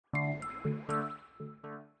This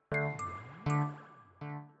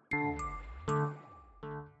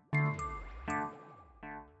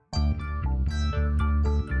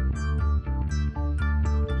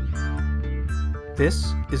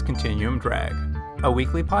is Continuum Drag, a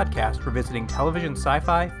weekly podcast revisiting television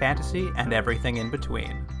sci-fi, fantasy, and everything in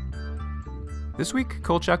between. This week,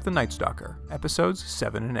 Kolchak the Night Stalker, episodes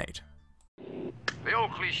 7 and 8. The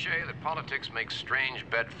old cliche that politics makes strange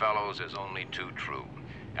bedfellows is only too true.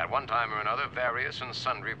 At one time or another, various and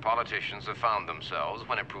sundry politicians have found themselves,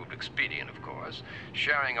 when it proved expedient, of course,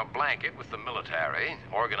 sharing a blanket with the military,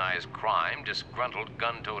 organized crime, disgruntled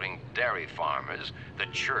gun-toting dairy farmers, the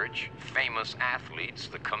church, famous athletes,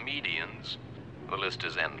 the comedians. The list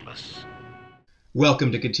is endless.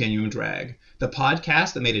 Welcome to Continuum Drag, the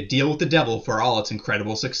podcast that made a deal with the devil for all its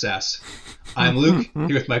incredible success. I'm Luke,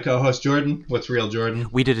 here with my co-host Jordan. What's real, Jordan?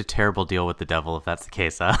 We did a terrible deal with the devil, if that's the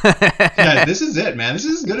case, huh? Yeah, this is it, man. This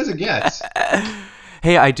is as good as it gets.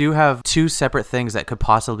 Hey, I do have two separate things that could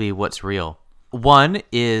possibly be what's real. One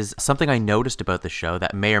is something I noticed about the show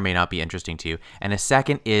that may or may not be interesting to you, and a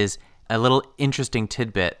second is a little interesting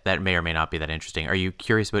tidbit that may or may not be that interesting. Are you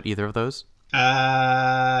curious about either of those?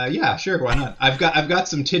 Yeah, sure, why not? I've got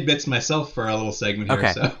some tidbits myself for a little segment here.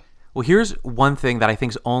 Okay. So. Well, here's one thing that I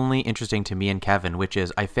think is only interesting to me and Kevin, which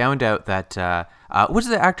is I found out that what's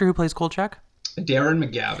the actor who plays Kolchak? Darren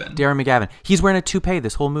McGavin. Darren McGavin. He's wearing a toupee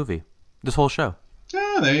this whole movie, this whole show.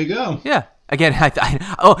 Oh, there you go. Yeah. Again,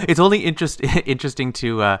 it's only interesting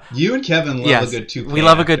to... you and Kevin love a good toupee. We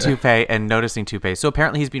love a good toupee and noticing toupees. So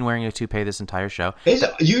apparently he's been wearing a toupee this entire show.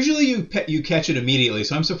 Usually you catch it immediately,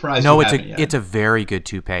 so I'm surprised No, you haven't yet. it's a very good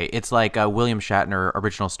toupee. It's like a William Shatner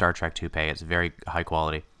original Star Trek toupee. It's very high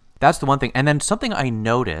quality. That's the one thing. And then something I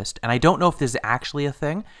noticed, and I don't know if this is actually a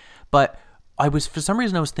thing, but... for some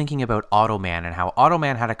reason I was thinking about Automan and how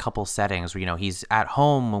Automan had a couple settings where, he's at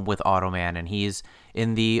home with Automan and he's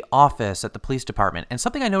in the office at the police department. And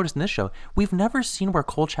something I noticed in this show, we've never seen where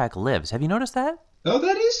Kolchak lives. Have you noticed that? Oh,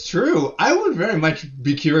 that is true. I would very much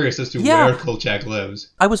be curious as to where Kolchak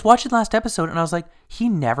lives. I was watching last episode and I was like, he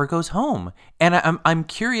never goes home. And I'm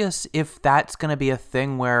curious if that's going to be a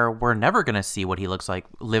thing where we're never going to see what he looks like,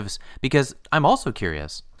 lives, because I'm also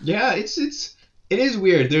curious. Yeah, it is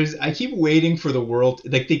weird. I keep waiting for the world.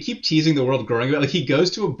 Like, they keep teasing the world growing. Like, he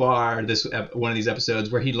goes to a bar, one of these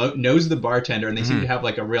episodes, where he knows the bartender, and they seem to have,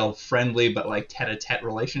 like, a real friendly but, like, tete-a-tete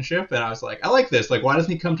relationship. And I was like, I like this. Like, why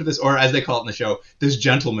doesn't he come to this, or as they call it in the show, this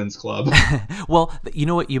gentleman's club? Well, you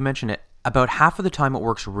know what? You mentioned it. About half of the time it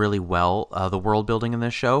works really well, the world building in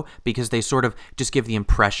this show, because they sort of just give the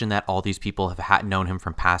impression that all these people have known him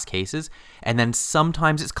from past cases. And then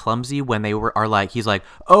sometimes it's clumsy when he's like,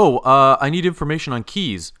 I need information on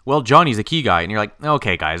keys. Well, Johnny's a key guy. And you're like,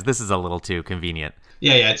 okay, guys, this is a little too convenient.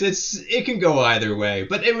 Yeah, it can go either way.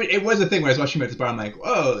 But it was a thing where I was watching him at this bar. I'm like,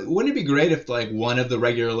 oh, wouldn't it be great if, like, one of the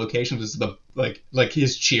regular locations was the like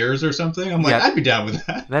his Cheers or something? I'm like, yeah, I'd be down with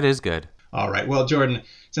that. That is good. All right. Well, Jordan,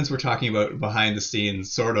 since we're talking about behind the scenes,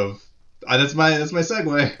 sort of, that's my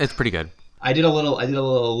segue. It's pretty good. I did a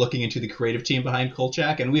little looking into the creative team behind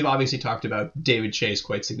Kolchak, and we've obviously talked about David Chase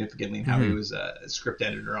quite significantly and how he was a script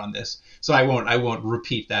editor on this. So I won't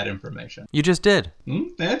repeat that information. You just did.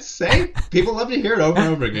 People love to hear it over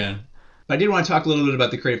and over again. But I did want to talk a little bit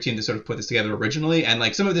about the creative team that sort of put this together originally, and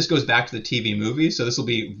like some of this goes back to the TV movie, so this will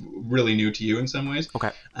be really new to you in some ways.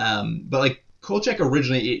 Okay. But like Kolchak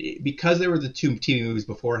originally, because there were the two TV movies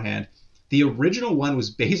beforehand, the original one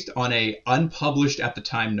was based on a unpublished at the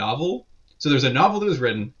time novel. So there's a novel that was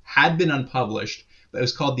written, had been unpublished, but it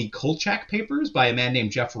was called The Kolchak Papers by a man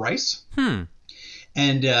named Jeff Rice.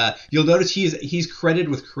 And you'll notice he's credited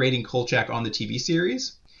with creating Kolchak on the TV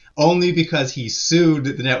series, only because he sued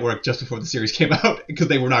the network just before the series came out because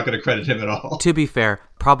they were not going to credit him at all. To be fair,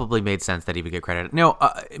 probably made sense that he would get credited. No,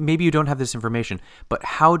 maybe you don't have this information, but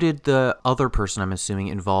how did the other person, I'm assuming,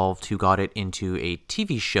 involved who got it into a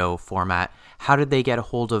TV show format, how did they get a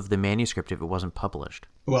hold of the manuscript if it wasn't published?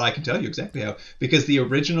 Well, I can tell you exactly how. Because the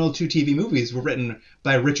original two TV movies were written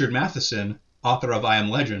by Richard Matheson, author of I Am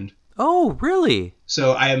Legend. Oh, really?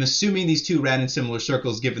 So I am assuming these two ran in similar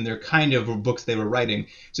circles given their kind of books they were writing.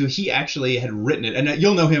 So he actually had written it. And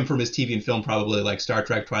you'll know him from his TV and film probably, like Star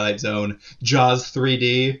Trek, Twilight Zone, Jaws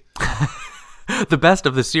 3D. The best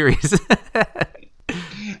of the series.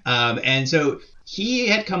 And so he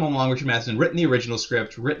had come along, Richard Matheson, written the original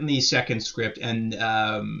script, written the second script, and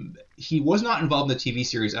he was not involved in the TV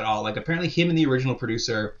series at all. Like, apparently him and the original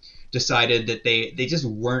producer decided that they just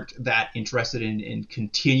weren't that interested in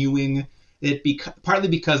continuing it, partly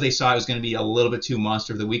because they saw it was going to be a little bit too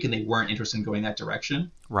Monster of the Week and they weren't interested in going that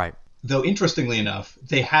direction. Right. Though interestingly enough,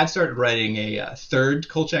 they had started writing a third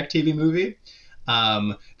Kolchak TV movie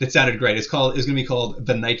that sounded great. It was going to be called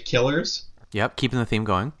The Night Killers. Yep, keeping the theme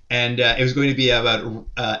going. And it was going to be about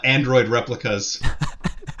android replicas.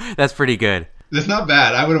 That's pretty good. That's not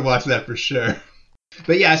bad. I would have watched that for sure.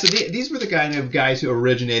 But yeah, so these were the kind of guys who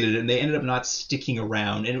originated, and they ended up not sticking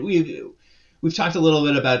around. And we've talked a little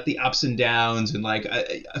bit about the ups and downs, and like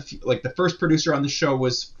the first producer on the show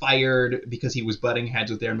was fired because he was butting heads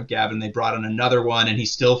with Darren McGavin. They brought on another one, and he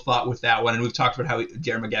still fought with that one. And we've talked about how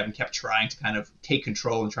Darren McGavin kept trying to kind of take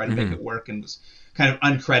control and try to make it work, and was kind of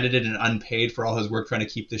uncredited and unpaid for all his work trying to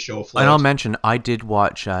keep the show afloat. And I'll mention, I did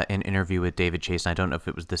watch an interview with David Chase, and I don't know if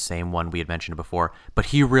it was the same one we had mentioned before, but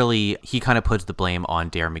he kind of puts the blame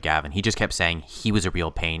on Darren McGavin. He just kept saying he was a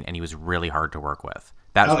real pain and he was really hard to work with.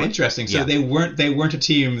 Interesting. So they weren't a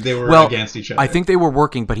team. They were against each other. I think they were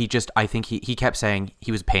working, but I think he kept saying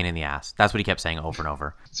he was a pain in the ass. That's what he kept saying over and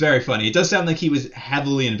over. It's very funny. It does sound like he was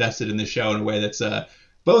heavily invested in the show in a way that's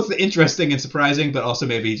both interesting and surprising, but also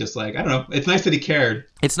maybe just like, I don't know. It's nice that he cared.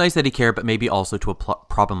 It's nice that he cared, but maybe also to a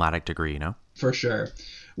problematic degree, you know? For sure.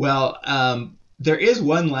 Well, there is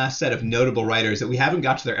one last set of notable writers that we haven't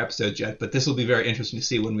got to their episodes yet, but this will be very interesting to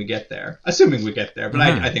see when we get there. Assuming we get there, but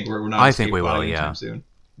I think we're not. I think we will, yeah. Soon.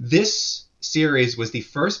 This series was the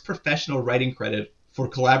first professional writing credit for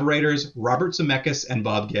collaborators Robert Zemeckis and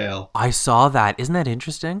Bob Gale. I saw that. Isn't that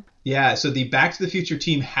interesting? Yeah, so the Back to the Future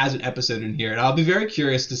team has an episode in here, and I'll be very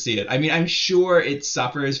curious to see it. I mean, I'm sure it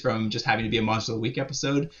suffers from just having to be a Monster of the Week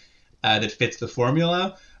episode that fits the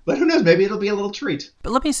formula, but who knows, maybe it'll be a little treat.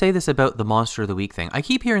 But let me say this about the Monster of the Week thing. I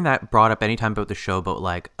keep hearing that brought up anytime about the show, about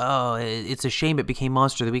like, oh, it's a shame it became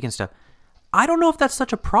Monster of the Week and stuff. I don't know if that's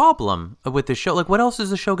such a problem with the show. Like, what else is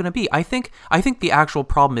the show going to be? I think the actual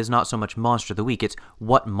problem is not so much Monster of the Week. It's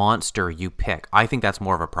what monster you pick. I think that's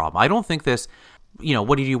more of a problem. I don't think this,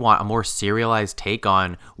 what do you want? A more serialized take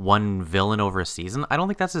on one villain over a season? I don't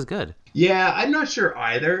think that's as good. Yeah, I'm not sure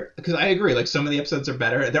either, because I agree. Like, some of the episodes are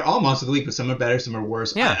better. They're all Monster of the Week, but some are better, some are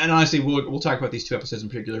worse. Yeah. And honestly, we'll talk about these two episodes in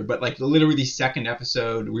particular, but like literally the second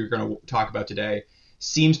episode we're going to talk about today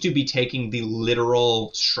seems to be taking the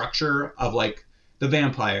literal structure of like the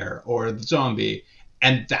vampire or the zombie,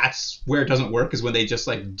 and that's where it doesn't work, is when they just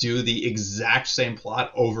like do the exact same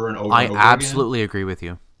plot over and over and over I absolutely agree with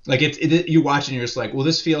you. Like you watch and you're just like, well,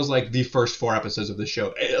 this feels like the first 4 episodes of the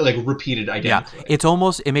show, like repeated identically. Yeah, it's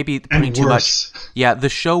almost, it may be putting too worse. much. Yeah, the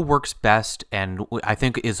show works best, and I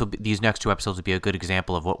think these next 2 episodes will be a good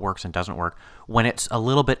example of what works and doesn't work. When it's a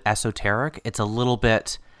little bit esoteric, it's a little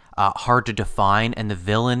bit hard to define, and the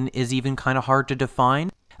villain is even kind of hard to define.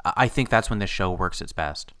 I think that's when the show works its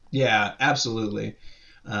best. Yeah, absolutely.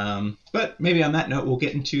 But maybe on that note, we'll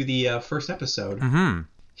get into the first episode. Mm-hmm.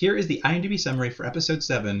 Here is the IMDb summary for episode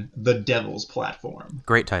 7, The Devil's Platform.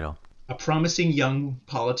 Great title. A promising young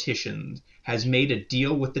politician has made a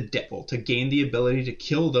deal with the devil to gain the ability to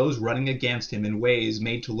kill those running against him in ways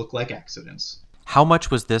made to look like accidents. How much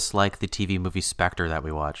was this like the TV movie Spectre that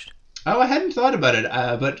we watched? Oh, I hadn't thought about it,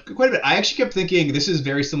 but quite a bit. I actually kept thinking this is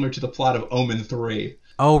very similar to the plot of Omen 3.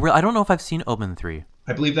 Oh, really? I don't know if I've seen Omen 3.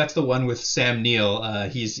 I believe that's the one with Sam Neill.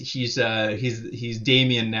 He's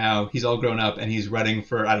Damien now. He's all grown up and he's running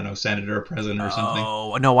for, I don't know, senator or president or something.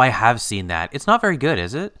 Oh, no, I have seen that. It's not very good,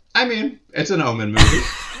 is it? I mean, it's an Omen movie.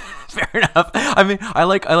 Fair enough. I mean, I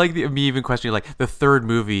like me even questioning like the third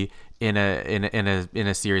movie in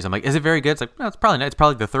a series. I'm like, is it very good? It's like, no, it's probably not. It's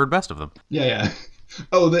probably the third best of them. Yeah.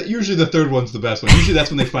 Oh, usually the third one's the best one. Usually that's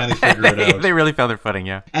when they finally figure it out. They really found their footing,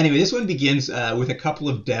 yeah. Anyway, this one begins with a couple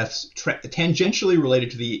of deaths tangentially related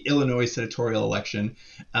to the Illinois senatorial election.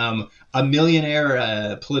 A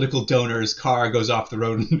millionaire political donor's car goes off the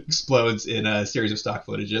road and explodes in a series of stock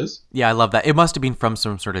footages. Yeah, I love that. It must have been from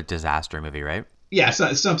some sort of disaster movie, right? Yeah,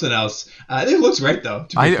 something else. It looks great, though.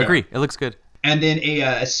 I agree. It looks good. And then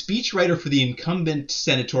a speechwriter for the incumbent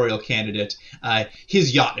senatorial candidate,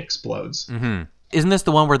 his yacht explodes. Mm-hmm. Isn't this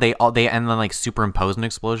the one where they and then like superimpose an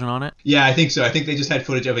explosion on it? Yeah, I think so. I think they just had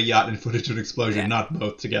footage of a yacht and footage of an explosion, not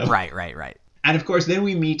both together. Right. And of course, then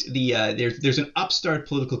we meet there's an upstart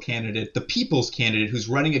political candidate, the People's candidate, who's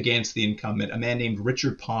running against the incumbent, a man named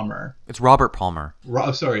Richard Palmer. It's Robert Palmer.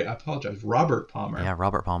 Sorry, I apologize. Robert Palmer. Yeah,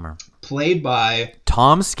 Robert Palmer. Played by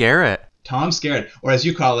Tom Skerritt. Tom Skerritt, or as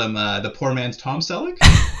you call him, the poor man's Tom Selleck.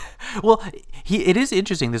 Well, it is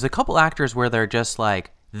interesting. There's a couple actors where they're just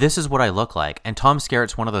like, this is what I look like. And Tom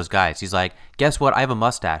Skerritt's one of those guys. He's like, guess what? I have a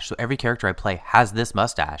mustache. So every character I play has this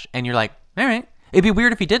mustache. And you're like, all right. It'd be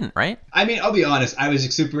weird if he didn't, right? I mean, I'll be honest. I was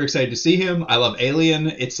super excited to see him. I love Alien.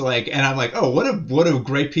 It's like, and I'm like, oh, what a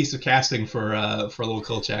great piece of casting for little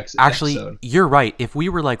Kolchak's Actually, episode. You're right. If we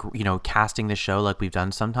were like, casting the show like we've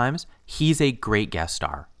done sometimes, he's a great guest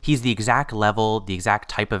star. He's the exact level, the exact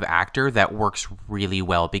type of actor that works really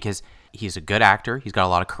well because he's a good actor. He's got a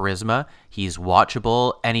lot of charisma. He's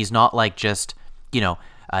watchable, and he's not like just,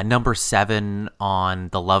 number 7 on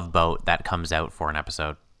the Love Boat that comes out for an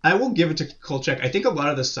episode. I will give it to Kolchak. I think a lot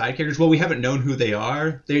of the side characters, well, we haven't known who they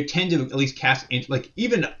are. They tend to at least cast, like,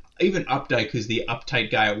 even Updike, who's the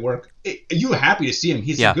uptight guy at work. You were happy to see him.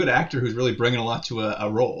 He's a good actor who's really bringing a lot to a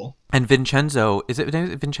role. And Vincenzo, is it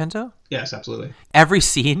Vincenzo? Yes, absolutely. Every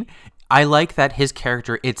scene, I like that his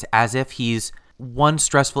character, it's as if he's one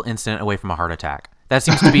stressful incident away from a heart attack. That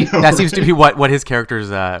seems to be seems to be what his character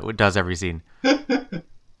does every scene. But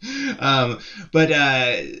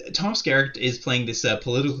Tom Skerritt is playing this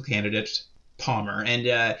political candidate, Palmer,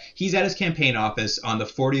 and he's at his campaign office on the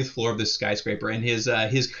 40th floor of this skyscraper, and his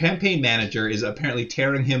campaign manager is apparently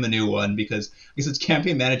tearing him a new one because I guess his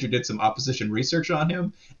campaign manager did some opposition research on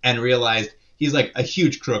him and realized he's like a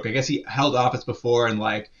huge crook. I guess he held office before and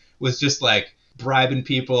like was just like bribing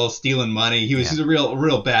people, stealing money. He's a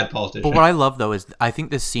real bad politician. But what I love though is I think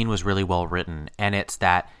this scene was really well written, and it's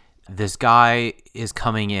that this guy is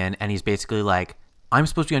coming in and he's basically like, I'm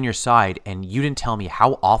supposed to be on your side and you didn't tell me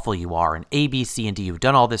how awful you are and A, B, C, and D. You've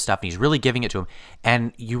done all this stuff, and he's really giving it to him.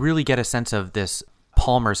 And you really get a sense of this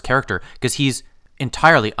Palmer's character because he's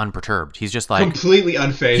entirely unperturbed. He's just like completely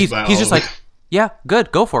unfazed by all he's just of like, yeah,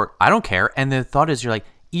 good, go for it. I don't care. And the thought is, you're like,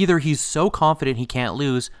 either he's so confident he can't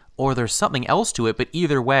lose or there's something else to it. But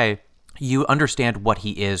either way, you understand what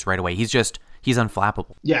he is right away. He's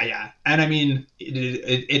unflappable. Yeah. And I mean,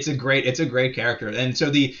 it's a great character. And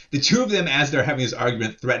so the two of them, as they're having this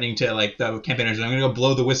argument, threatening to like the campaign manager, I'm going to go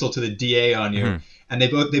blow the whistle to the DA on you. Mm-hmm. And they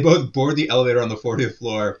both board the elevator on the 40th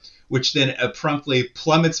floor, which then promptly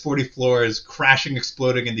plummets 40 floors, crashing,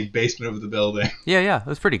 exploding in the basement of the building. Yeah,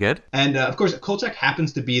 that's pretty good. And of course, Kolchak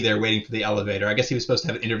happens to be there waiting for the elevator. I guess he was supposed to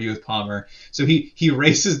have an interview with Palmer, so he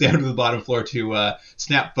races down to the bottom floor to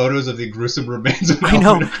snap photos of the gruesome remains of an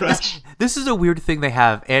elevator crash. This is a weird thing they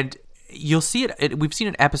have, and you'll see it. We've seen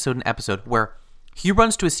an episode where he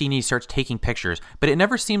runs to a scene and he starts taking pictures, but it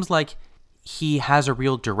never seems like he has a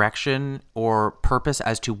real direction or purpose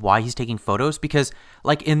as to why he's taking photos, because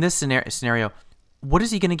like in this scenario, what is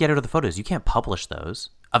he going to get out of the photos? You can't publish those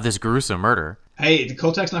of this gruesome murder. Hey,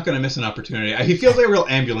 Kolchak's not going to miss an opportunity. He feels like a real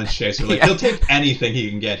ambulance chaser. Like he'll take anything he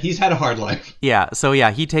can get. He's had a hard life. Yeah. So yeah,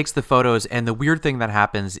 he takes the photos, and the weird thing that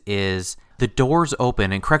happens is the doors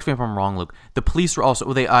open, and correct me if I'm wrong, Luke. The police are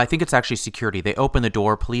also, I think it's actually security. They open the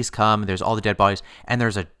door, police come, there's all the dead bodies, and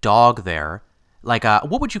there's a dog there. Like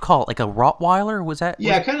what would you call it? Like a Rottweiler? Was that?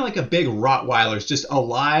 Yeah, kind of like a big Rottweiler's just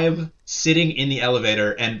alive, sitting in the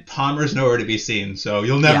elevator, and Palmer's nowhere to be seen. So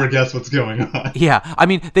you'll never guess what's going on. Yeah, I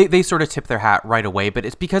mean, they sort of tip their hat right away, but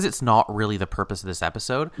it's because it's not really the purpose of this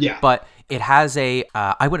episode. Yeah. But it has a,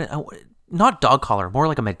 not dog collar, more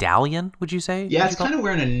like a medallion, would you say? Yeah, it's kind of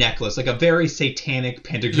wearing a necklace, like a very satanic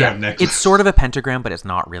pentagram necklace. It's sort of a pentagram, but it's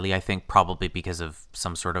not really, I think, probably because of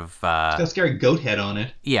some sort of... It's got a scary goat head on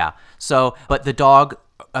it. Yeah, so, but the dog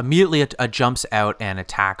immediately jumps out and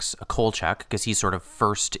attacks Kolchak because he's sort of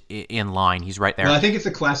first in line. He's right there. Well, I think it's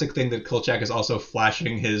a classic thing that Kolchak is also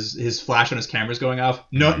flashing his flash on his cameras going off.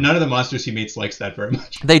 None of the monsters he meets likes that very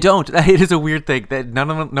much. They don't. It is a weird thing that no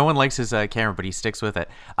one likes his camera, but he sticks with it.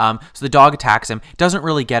 So the dog attacks him. Doesn't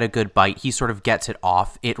really get a good bite. He sort of gets it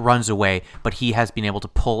off. It runs away, but he has been able to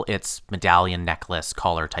pull its medallion, necklace,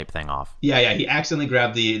 collar type thing off. Yeah. He accidentally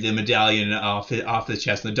grabbed the medallion off the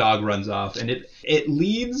chest, and the dog runs off, and it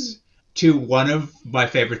leads to one of my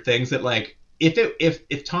favorite things that, like,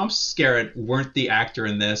 if Tom Skerritt weren't the actor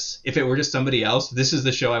in this, if it were just somebody else, this is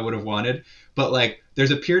the show I would have wanted. But like,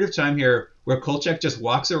 there's a period of time here where Kolchak just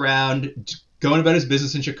walks around, going about his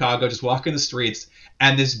business in Chicago, just walking the streets,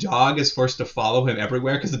 and this dog is forced to follow him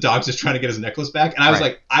everywhere because the dog's just trying to get his necklace back. And I was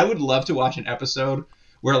like, I would love to watch an episode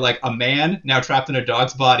where like a man now trapped in a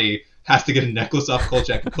dog's body has to get a necklace off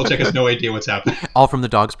Kolchak, and Kolchak has no idea what's happening. All from the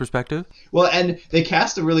dog's perspective? Well, and they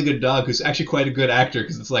cast a really good dog who's actually quite a good actor,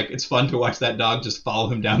 because it's fun to watch that dog just follow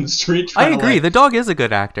him down the street. I agree. The dog is a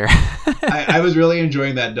good actor. I was really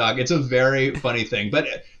enjoying that dog. It's a very funny thing. But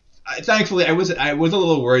thankfully, I was a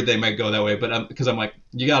little worried they might go that way, but because I'm like,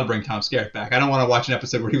 you got to bring Tom Skerritt back. I don't want to watch an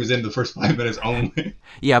episode where he was in the first 5 minutes only.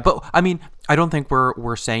 Yeah, but I mean, I don't think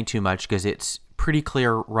we're saying too much, because it's pretty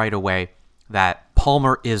clear right away that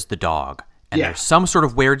Palmer is the dog, and Yeah. there's some sort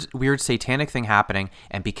of weird satanic thing happening,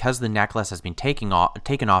 and because the necklace has been taken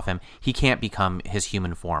off him, he can't become his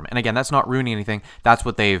human form. And again, that's not ruining anything. That's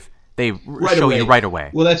what they show you right away.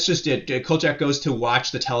 Well, that's just it. Kolchak goes to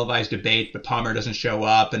watch the televised debate, but Palmer doesn't show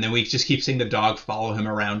up, and then we just keep seeing the dog follow him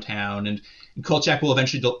around town. And Kolchak will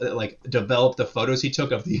eventually develop the photos he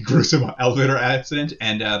took of the gruesome elevator accident.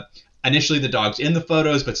 And initially, the dog's in the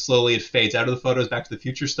photos, but slowly it fades out of the photos, Back to the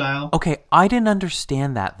Future style. Okay, I didn't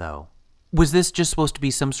understand that though. Was this just supposed to be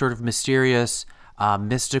some sort of mysterious,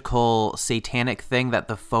 mystical, satanic thing that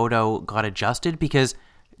the photo got adjusted? Because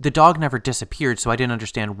the dog never disappeared, so I didn't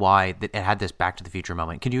understand why it had this Back to the Future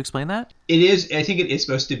moment. Can you explain that? It is. I think it is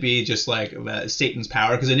supposed to be just like Satan's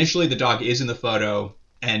power, because initially the dog is in the photo,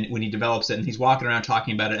 and when he develops it, and he's walking around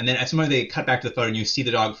talking about it, and then at some point they cut back to the photo, and you see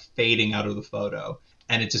the dog fading out of the photo,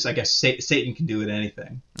 and it's just, I guess, Satan can do it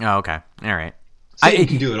anything. Oh, okay, all right. Satan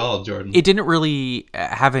can do it all, Jordan. It didn't really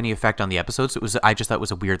have any effect on the episodes. I just thought it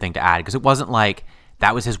was a weird thing to add, because it wasn't like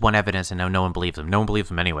that was his one evidence, and no one believes him. No one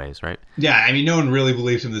believes him anyways, right? Yeah, I mean, no one really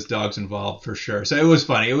believes him. This dog's involved for sure. So it was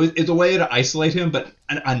funny. It's a way to isolate him, but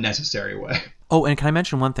an unnecessary way. Oh, and can I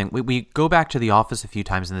mention one thing? We go back to the office a few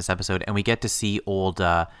times in this episode, and we get to see old,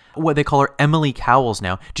 what they call her, Emily Cowles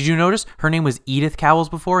now. Did you notice her name was Edith Cowles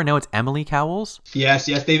before, and now it's Emily Cowles? Yes.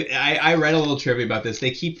 I read a little trivia about this.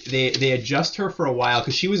 They adjust her for a while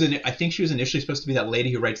because I think she was initially supposed to be that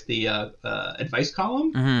lady who writes the advice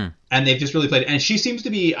column, and they've just really played. And she seems to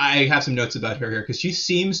be. I have some notes about her here because she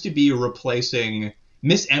seems to be replacing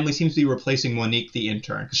Miss Emily. Seems to be replacing Monique the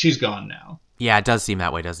intern because she's gone now. Yeah, it does seem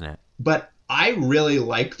that way, doesn't it? But I really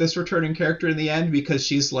like this returning character in the end because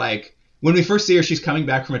she's like, when we first see her, she's coming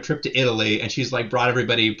back from a trip to Italy, and she's like brought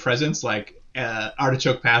everybody presents like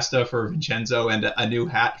artichoke pasta for Vincenzo and a new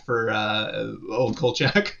hat for old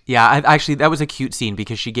Kolchak. Yeah, actually, that was a cute scene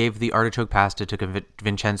because she gave the artichoke pasta to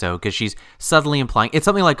Vincenzo because she's subtly implying, it's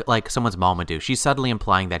something like someone's mom would do. She's subtly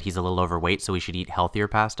implying that he's a little overweight, so he should eat healthier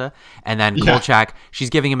pasta. And then Kolchak,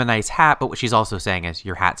 she's giving him a nice hat, but what she's also saying is,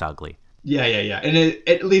 your hat's ugly. Yeah. And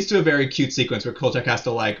it leads to a very cute sequence where Kolchak has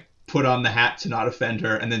to like put on the hat to not offend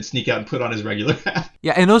her and then sneak out and put on his regular hat.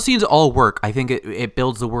 Yeah, and those scenes all work. I think it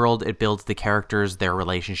builds the world, it builds the characters, their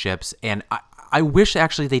relationships, and I wish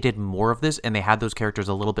actually they did more of this and they had those characters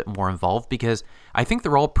a little bit more involved because I think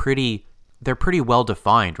they're all pretty well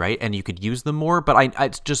defined, right? And you could use them more, but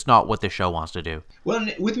it's just not what the show wants to do. Well,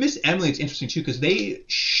 with Miss Emily, it's interesting too because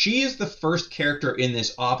she is the first character in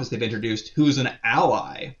this office they've introduced who is an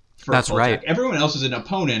ally. That's Kolchak. right. Everyone else is an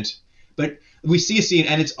opponent, but we see a scene,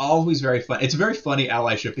 and it's always very fun. It's a very funny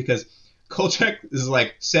allyship because Kolchak is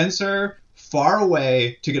like sends her far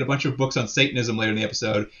away to get a bunch of books on Satanism later in the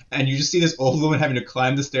episode, and you just see this old woman having to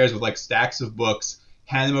climb the stairs with like stacks of books,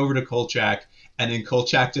 hand them over to Kolchak, and then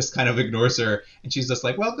Kolchak just kind of ignores her, and she's just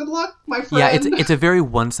like, "Well, good luck, my friend." Yeah, it's a very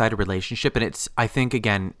one-sided relationship, and I think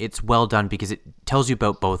again it's well done because it tells you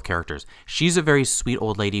about both characters. She's a very sweet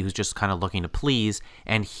old lady who's just kind of looking to please,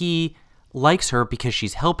 and he likes her because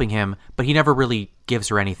she's helping him, but he never really gives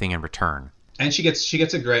her anything in return. And she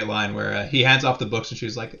gets a great line where he hands off the books and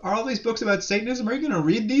she's like, "Are all these books about Satanism? Are you going to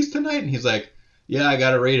read these tonight?" And he's like, "Yeah, I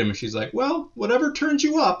got to read them." And she's like, "Well, whatever turns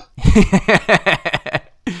you up."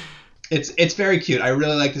 It's very cute. I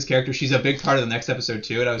really like this character. She's a big part of the next episode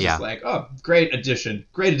too. And I was just like, "Oh, great addition,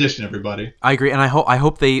 everybody." I agree, and I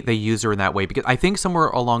hope they use her in that way because I think somewhere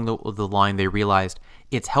along the line they realized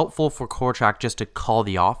it's helpful for Kolchak just to call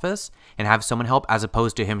the office and have someone help as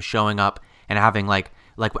opposed to him showing up and having like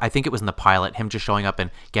I think it was in the pilot, him just showing up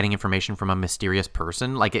and getting information from a mysterious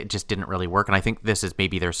person. Like it just didn't really work, and I think this is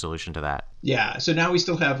maybe their solution to that. Yeah, so now we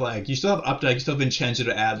still have you still have Updike, you still have Vincenzo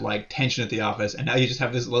to add like tension at the office, and now you just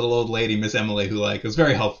have this little old lady, Miss Emily, who like is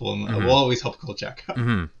very helpful and will always help Kolchak.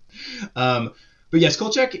 But yes,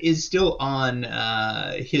 Kolchak is still on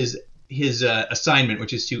his assignment,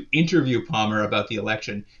 which is to interview Palmer about the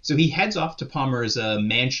election. So he heads off to Palmer's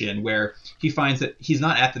mansion, where he finds that he's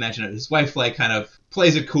not at the mansion. His wife like kind of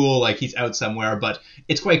plays it cool, like he's out somewhere, but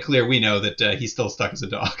it's quite clear we know that he's still stuck as a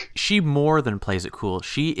dog. She more than plays it cool.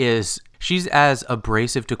 She's as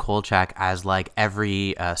abrasive to Kolchak as like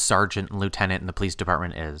every sergeant and lieutenant in the police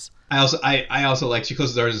department is. I also like she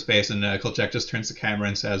closes the door to his face, and Kolchak just turns the camera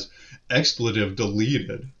and says, "Expletive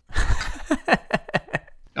deleted."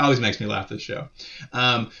 Always makes me laugh, this show.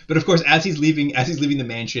 But of course, as he's leaving the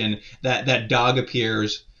mansion, that dog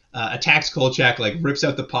appears, attacks Kolchak, like rips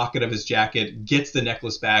out the pocket of his jacket, gets the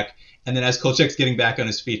necklace back, and then as Kolchak's getting back on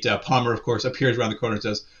his feet, Palmer, of course, appears around the corner and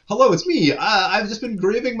says, "Hello, it's me. I've just been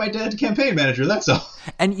grieving my dead campaign manager, that's all."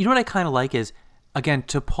 And you know what I kind of like is, again,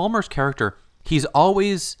 to Palmer's character, he's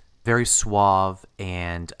always very suave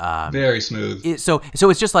and very smooth. So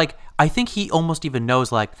it's just like, I think he almost even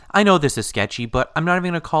knows, like, I know this is sketchy, but I'm not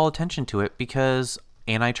even going to call attention to it because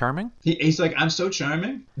ain't I charming? He's like, I'm so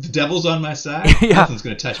charming. The devil's on my side. Yeah. Nothing's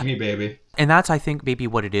going to touch me, baby. And that's, I think, maybe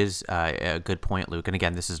what it is. A good point, Luke. And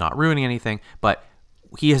again, this is not ruining anything, but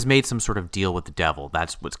he has made some sort of deal with the devil.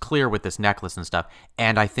 That's what's clear with this necklace and stuff.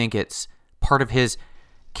 And I think it's part of his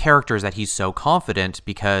character is that he's so confident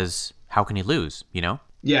because how can he lose, you know?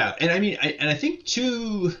 Yeah, and I mean, I think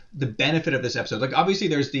to the benefit of this episode, like obviously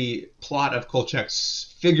there's the plot of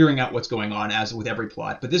Kolchak's figuring out what's going on, as with every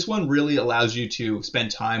plot, but this one really allows you to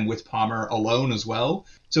spend time with Palmer alone as well.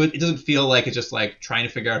 So it doesn't feel like it's just like trying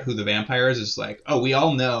to figure out who the vampire is. It's like, oh, we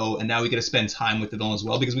all know, and now we get to spend time with the villain as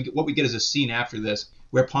well, because what we get is a scene after this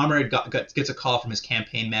where Palmer gets a call from his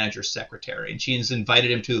campaign manager's secretary, and she's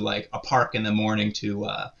invited him to like a park in the morning to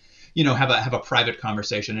have a private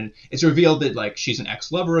conversation. And it's revealed that like she's an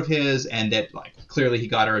ex-lover of his, and that like clearly he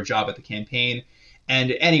got her a job at the campaign.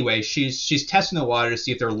 And anyway, she's testing the water to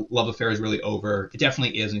see if their love affair is really over. It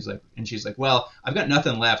definitely is. And she's like, well, I've got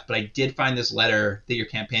nothing left, but I did find this letter that your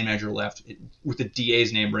campaign manager left with the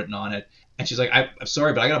DA's name written on it. And she's like, I'm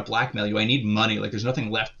sorry, but I got to blackmail you. I need money. Like, there's nothing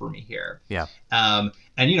left for me here. Yeah. And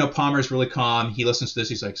Palmer's really calm. He listens to this.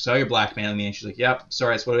 He's like, so you're blackmailing me? And she's like, yep,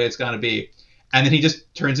 sorry, that's what it's going to be. And then he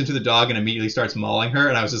just turns into the dog and immediately starts mauling her.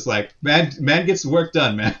 And I was just like, man gets the work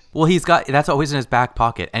done, man. Well, that's always in his back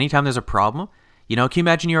pocket. Anytime there's a problem, can you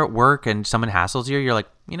imagine you're at work and someone hassles you? You're like,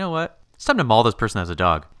 you know what? It's time to maul this person as a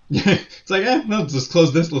dog. It's like, no, let's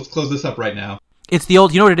close this up right now. It's the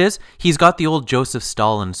old, you know what it is? He's got the old Joseph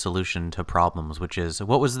Stalin solution to problems, which is,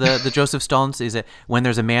 what was the Joseph Stalin? Is it when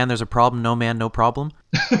there's a man, there's a problem, no man, no problem?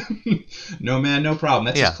 No man, no problem.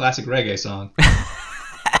 That's his classic reggae song.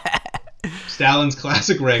 Stalin's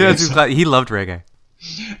classic reggae song. He loved reggae.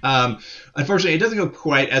 Unfortunately, it doesn't go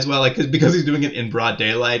quite as well, like because he's doing it in broad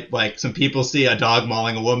daylight. Like some people see a dog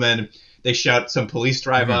mauling a woman, they shout, some police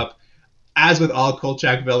drive up. As with all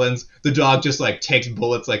Kolchak villains, the dog just like takes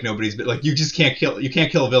bullets like nobody's been. Like you can't kill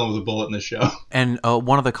a villain with a bullet in the show. And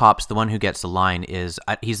one of the cops, the one who gets the line, is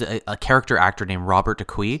he's a character actor named Robert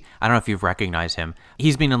Dupuy. I don't know if you've recognized him.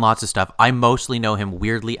 He's been in lots of stuff. I mostly know him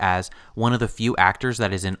weirdly as one of the few actors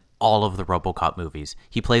that is in all of the RoboCop movies.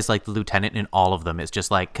 He plays like the lieutenant in all of them. It's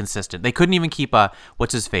just like consistent. They couldn't even keep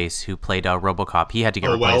what's his face who played RoboCop. He had to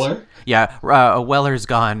get replaced. Weller? Yeah, Weller's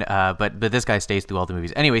gone, but this guy stays through all the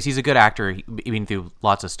movies. Anyways, he's a good actor, even through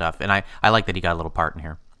lots of stuff, and I like that he got a little part in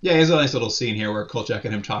here. Yeah, there's a nice little scene here where Kolchak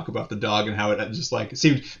and him talk about the dog and how it just like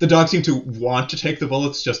the dog seemed to want to take the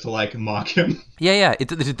bullets just to like mock him. Yeah.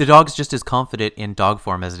 The dog's just as confident in dog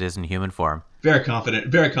form as it is in human form. Very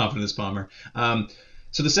confident as Palmer.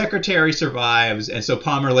 So the secretary survives, and so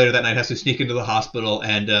Palmer later that night has to sneak into the hospital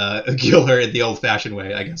and kill her in the old-fashioned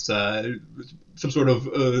way, I guess. Some sort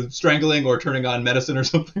of strangling or turning on medicine or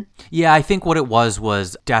something. Yeah, I think what it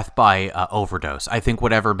was death by overdose. I think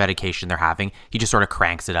whatever medication they're having, he just sort of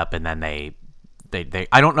cranks it up, and then they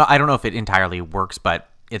I don't know if it entirely works, but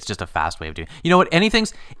it's just a fast way of doing it. You know what?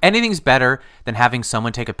 Anything's better than having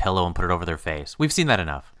someone take a pillow and put it over their face. We've seen that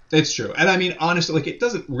enough. It's true. And I mean, honestly, like it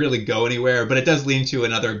doesn't really go anywhere, but it does lead to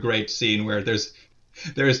another great scene where there's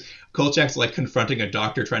Kolchak's like confronting a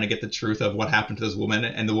doctor trying to get the truth of what happened to this woman,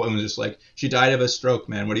 and the woman's just like, she died of a stroke,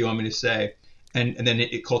 man. What do you want me to say? And then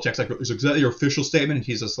Kolchak's like, is that your official statement? And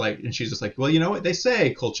she's just like, well, you know what they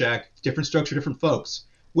say, Kolchak, different strokes for different folks.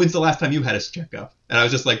 When's the last time you had a checkup? And I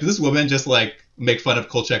was just like, did this woman just like make fun of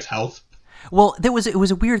Kolchak's health? Well, it was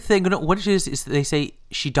a weird thing. What it is they say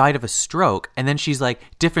she died of a stroke, and then she's like,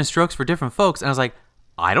 different strokes for different folks. And I was like,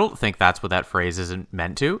 I don't think that's what that phrase isn't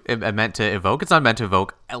meant to. It meant to evoke. It's not meant to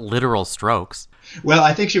evoke literal strokes. Well,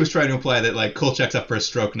 I think she was trying to imply that like Kolchak's up for a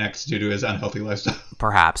stroke next due to his unhealthy lifestyle.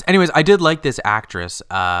 Perhaps. Anyways, I did like this actress.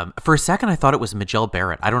 For a second, I thought it was Majel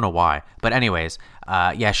Barrett. I don't know why. But anyways,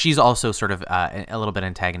 yeah, she's also sort of a little bit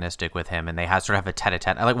antagonistic with him, and they have a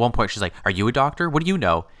tete-a-tete. At one point, she's like, are you a doctor? What do you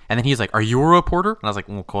know? And then he's like, are you a reporter? And I was like,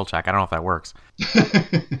 well, Kolchak, I don't know if that works.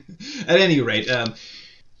 At any rate,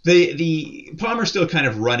 the Palmer's still kind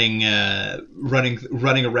of running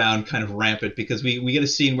around kind of rampant, because we get a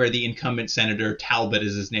scene where the incumbent senator, Talbot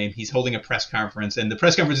is his name, he's holding a press conference, and the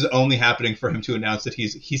press conference is only happening for him to announce that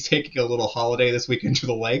he's taking a little holiday this weekend to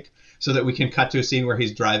the lake, so that we can cut to a scene where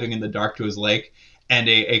he's driving in the dark to his lake, and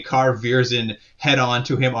a car veers in head on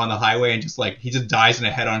to him on the highway, and he just dies in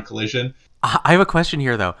a head-on collision. I have a question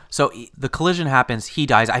here, though. So the collision happens, he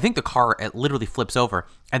dies. I think the car literally flips over,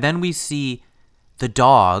 and then we see the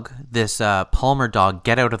dog, this Palmer dog,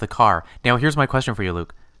 get out of the car. Now, here's my question for you,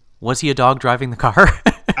 Luke. Was he a dog driving the car?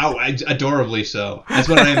 Oh, adorably so. That's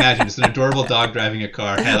what I imagine. It's an adorable dog driving a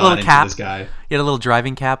car head little on into cap. this guy. He had a little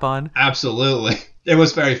driving cap on. Absolutely. It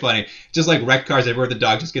was very funny. Just like wrecked cars everywhere, the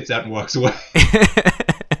dog just gets out and walks away.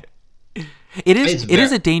 It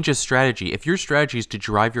is a dangerous strategy. If your strategy is to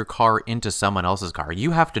drive your car into someone else's car,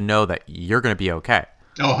 you have to know that you're going to be okay.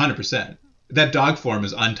 Oh, 100%. That dog form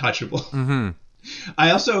is untouchable. Mm-hmm.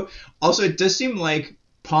 I also, it does seem like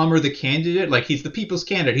Palmer, the candidate, like he's the people's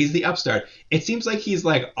candidate, he's the upstart. It seems like he's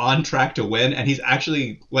like on track to win, and he's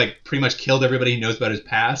actually like pretty much killed everybody he knows about his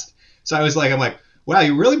past. So I'm like, wow,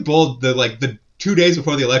 you're really bold. The 2 days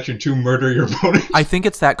before the election to murder your opponent. I think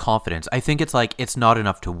it's that confidence. I think it's like it's not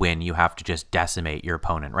enough to win. You have to just decimate your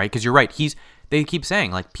opponent, right? Because you're right. They keep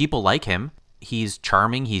saying like people like him. He's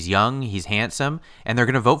charming. He's young. He's handsome, and they're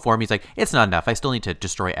going to vote for him. He's like, it's not enough. I still need to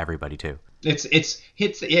destroy everybody too. Yeah,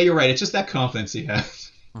 you're right. It's just that confidence he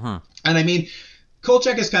has. Mm-hmm. And I mean,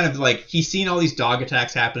 Kolchak is kind of like, he's seen all these dog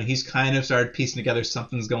attacks happening. He's kind of started piecing together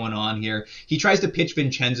something's going on here. He tries to pitch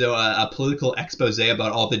Vincenzo a political expose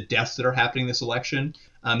about all the deaths that are happening this election.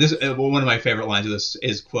 This one of my favorite lines of this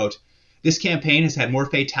is, quote, "This campaign has had more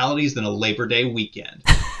fatalities than a Labor Day weekend."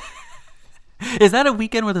 Is that a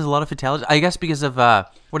weekend where there's a lot of fatalities? I guess because of,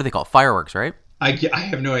 what do they call it? Fireworks, right? I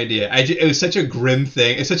have no idea. It was such a grim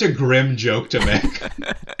thing. It's such a grim joke to make.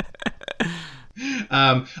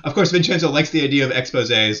 Of course, Vincenzo likes the idea of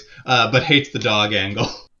exposés, but hates the dog angle.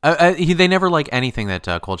 They never like anything that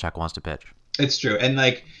Kolchak wants to pitch. It's true. And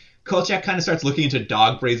like, Kolchak kind of starts looking into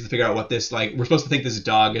dog breeds to figure out what this, like, we're supposed to think this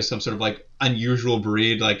dog is some sort of like unusual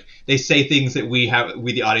breed. Like, they say things that we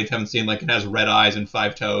the audience haven't seen, like it has red eyes and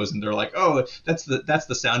 5 toes, and they're like, oh, that's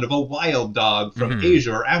the sound of a wild dog from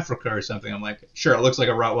Asia or Africa or something. I'm like, sure, it looks like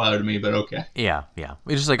a Rottweiler to me, but okay. Yeah.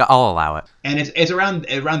 It's just like, I'll allow it. And it's around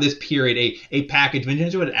this period, a package.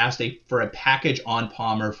 Vincenzo had asked for a package on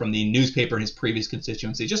Palmer from the newspaper in his previous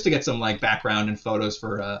constituency, just to get some like background and photos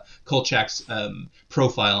for Kolchak's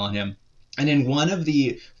profile on him. And in one of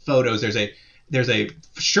the photos, there's a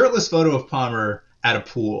shirtless photo of Palmer at a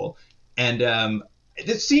pool, and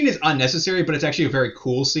this scene is unnecessary, but it's actually a very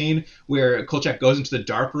cool scene where Kolchak goes into the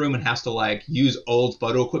dark room and has to like use old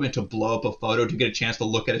photo equipment to blow up a photo to get a chance to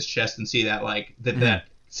look at his chest and see that like that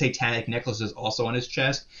satanic necklace is also on his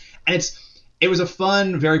chest. And it was a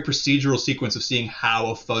fun, very procedural sequence of seeing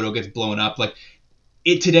how a photo gets blown up. Like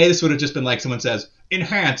today, this would have just been like someone says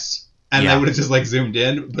enhance. And they would have just like zoomed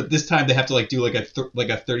in, but this time they have to like do like a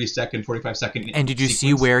 30-second, 45-second. And did you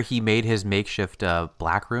see where he made his makeshift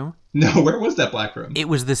black room? No, where was that black room? It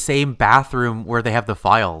was the same bathroom where they have the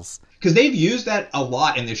files. Because they've used that a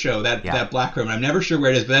lot in the show, that black room. I'm never sure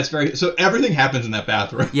where it is, but that's so everything happens in that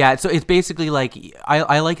bathroom. Yeah, so it's basically like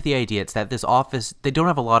I like the idea. It's that this office, they don't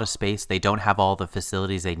have a lot of space. They don't have all the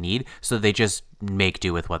facilities they need, so they just make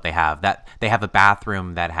do with what they have. That they have a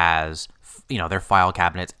bathroom that has, their file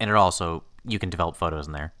cabinets, and it also, you can develop photos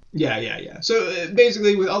in there. Yeah. So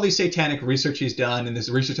basically, with all these satanic research he's done, and this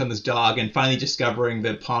research on this dog, and finally discovering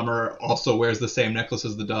that Palmer also wears the same necklace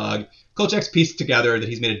as the dog, Kolchak's pieced together that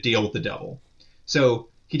he's made a deal with the devil. So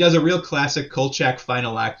he does a real classic Kolchak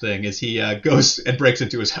final act thing, as he goes and breaks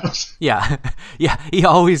into his house. Yeah, he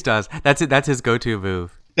always does. That's it. That's his go-to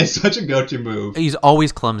move. It's such a go-to move. He's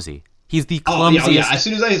always clumsy. He's the clumsiest. Oh, yeah. As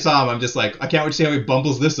soon as I saw him, I'm just like, I can't wait to see how he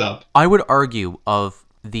bumbles this up. I would argue of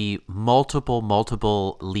the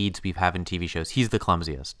multiple leads we've had in TV shows, he's the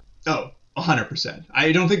clumsiest. Oh, 100%.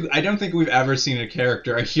 I don't think we've ever seen a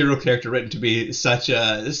hero character written to be such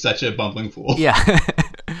a bumbling fool. Yeah.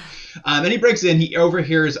 And he breaks in. He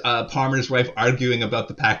overhears Palmer and his wife arguing about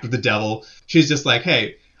the pact with the devil. She's just like,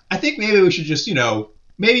 hey, I think maybe we should just,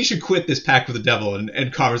 maybe you should quit this pact with the devil.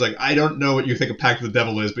 And Palmer's like, I don't know what you think a pact with the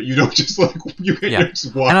devil is, but you don't just like, you can't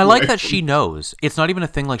just walk. And I like that from she knows. It's not even a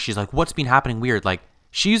thing like she's like, what's been happening weird? Like,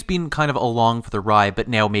 she's been kind of along for the ride, but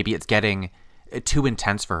now maybe it's getting too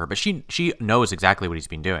intense for her. But she knows exactly what he's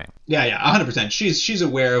been doing. Yeah, 100%. She's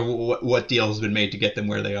aware of what deal has been made to get them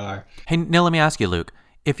where they are. Hey, now let me ask you, Luke.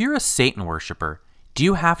 If you're a Satan worshiper, do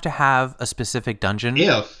you have to have a specific dungeon?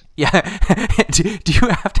 Yeah. do you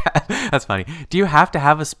have to have, that's funny. Do you have to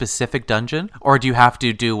have a specific dungeon, or do you have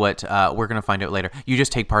to do what we're going to find out later? You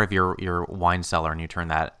just take part of your wine cellar and you turn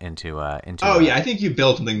that into yeah, I think you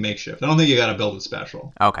build something makeshift. I don't think you got to build it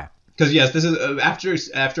special. Okay. Because yes, this is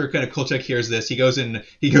after kind of Kolchak hears this, he goes around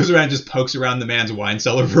and just pokes around the man's wine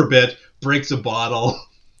cellar for a bit, breaks a bottle.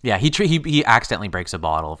 Yeah, he accidentally breaks a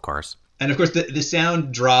bottle, of course. And of course, the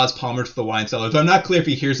sound draws Palmer to the wine cellar. So I'm not clear if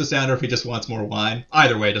he hears the sound or if he just wants more wine.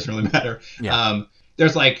 Either way, it doesn't really matter. Yeah.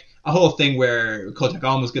 there's like a whole thing where Kolchak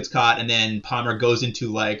almost gets caught, and then Palmer goes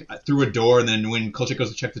into like through a door, and then when Kolchak goes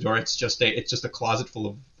to check the door, it's just a closet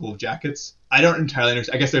full of jackets. I don't entirely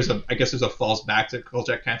understand. I guess there's a false back that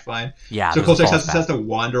Kolchak can't find. Yeah. So Kolchak has to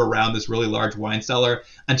wander around this really large wine cellar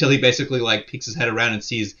until he basically like peeks his head around and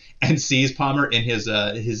sees Palmer in his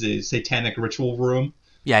satanic ritual room.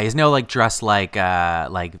 Yeah, he's no like dressed like Anton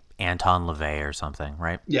LaVey or something,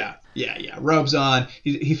 right? Yeah. Robes on.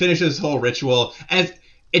 He finishes his whole ritual, and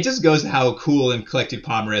it just goes to how cool and collected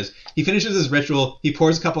Palmer is. He finishes his ritual. He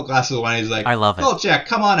pours a couple glasses of wine. He's like, I love it. Kolchak,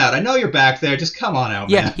 come on out. I know you're back there. Just come on out,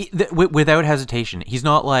 man. Yeah, without hesitation. He's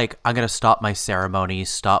not like, I'm going to stop my ceremony,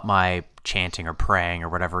 stop my chanting or praying or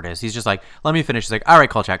whatever it is. He's just like, let me finish. He's like, all right,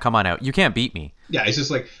 Kolchak, come on out. You can't beat me. Yeah, he's just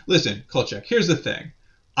like, listen, Kolchak, here's the thing.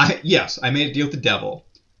 I made a deal with the devil.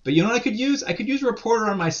 But you know what I could use? I could use a reporter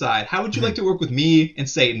on my side. How would you like to work with me and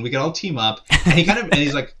Satan? We could all team up. And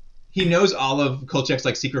he's like, he knows all of Kolchak's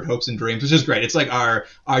like secret hopes and dreams, which is great. It's like our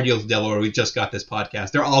deal with the devil where we just got this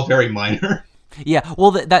podcast. They're all very minor. Yeah,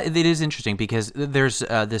 well, that it is interesting because there's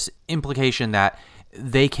this implication that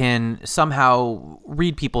they can somehow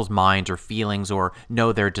read people's minds or feelings or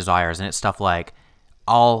know their desires, and it's stuff like,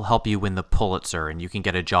 I'll help you win the Pulitzer, and you can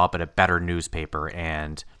get a job at a better newspaper,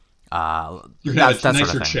 and you have a nicer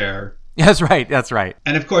sort of chair. That's right.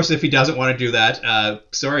 And of course, if he doesn't want to do that,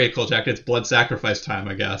 sorry, Kolchak, it's blood sacrifice time,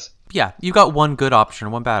 I guess. Yeah, you got one good option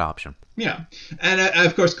and one bad option. Yeah, and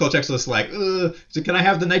of course, Kolchak's just like, so can I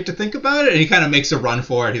have the night to think about it? And he kind of makes a run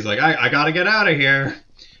for it. He's like, I gotta get out of here.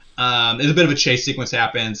 There's a bit of a chase sequence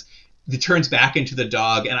happens. He turns back into the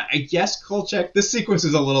dog, and I guess Kolchak, this sequence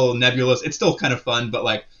is a little nebulous. It's still kind of fun, but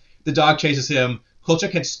like the dog chases him.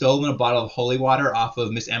 Kolchak had stolen a bottle of holy water off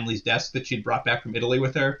of Miss Emily's desk that she'd brought back from Italy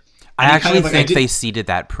with her. I actually think they seeded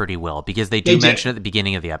that pretty well because they mention it at the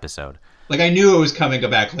beginning of the episode. Like, I knew it was coming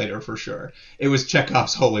back later for sure. It was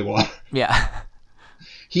Chekhov's holy water. Yeah.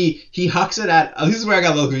 He hucks it at... this is where I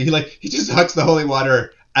got a little confused. He just hucks the holy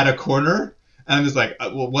water at a corner. And I'm just like,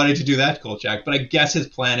 well, why did you do that, Kolchak? But I guess his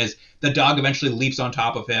plan is the dog eventually leaps on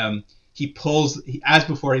top of him. As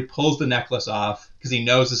before, he pulls the necklace off because he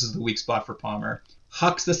knows this is the weak spot for Palmer.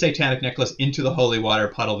 Hucks the satanic necklace into the holy water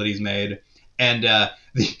puddle that he's made. And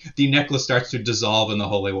the necklace starts to dissolve in the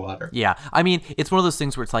holy water. Yeah. I mean, it's one of those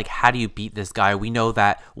things where it's like, how do you beat this guy? We know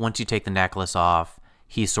that once you take the necklace off,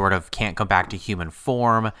 he sort of can't come back to human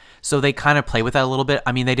form. So they kind of play with that a little bit.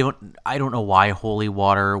 I mean, I don't know why holy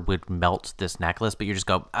water would melt this necklace, but you just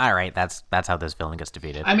go, all right, that's how this villain gets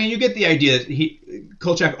defeated. I mean, you get the idea that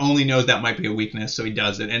Kolchak only knows that might be a weakness, so he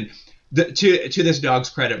does it. And to this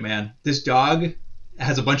dog's credit, man, this dog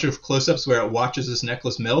has a bunch of close-ups where it watches this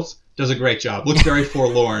necklace melt. Does a great job. Looks very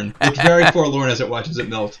forlorn. Looks very forlorn as it watches it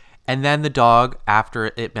melt. And then the dog,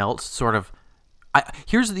 after it melts, sort of...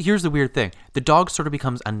 Here's the weird thing. The dog sort of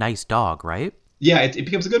becomes a nice dog, right? Yeah, it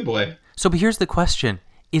becomes a good boy. So, but here's the question.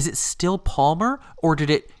 Is it still Palmer, or did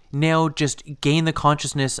it now just gain the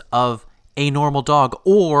consciousness of a normal dog?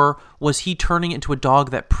 Or was he turning into a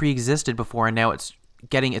dog that pre-existed before and now it's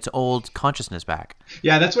getting its old consciousness back?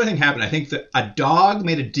 Yeah, that's what I think happened. I think that a dog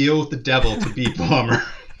made a deal with the devil to beat Palmer.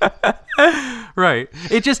 Right.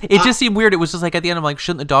 It just seemed weird. It was just like at the end, I'm like,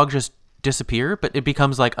 shouldn't the dog just disappear? But it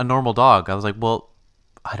becomes like a normal dog. I was like, well,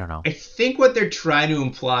 I don't know. I think what they're trying to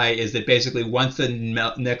imply is that basically once the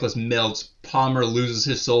necklace melts, Palmer loses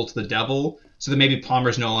his soul to the devil. So that maybe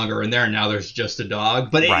Palmer's no longer in there, and now there's just a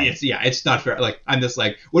dog. But right. It's not fair. Like, I'm just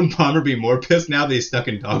like, wouldn't Palmer be more pissed now that he's stuck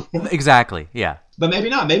in dog form? Exactly. Yeah. But maybe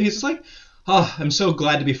not. Maybe he's just like, oh, I'm so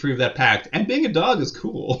glad to be free of that pact. And being a dog is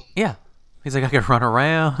cool. Yeah. He's like, I could run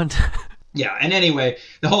around. Yeah, and anyway,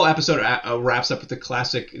 the whole episode wraps up with the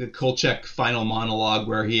classic Kolchak final monologue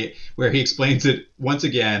where he explains that once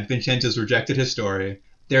again Vincenzo's rejected his story.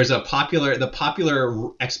 There's the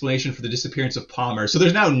popular explanation for the disappearance of Palmer. So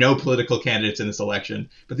there's now no political candidates in this election,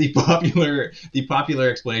 but the popular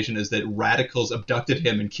explanation is that radicals abducted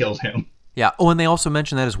him and killed him. Yeah. Oh, and they also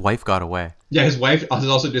mentioned that his wife got away. Yeah, his wife has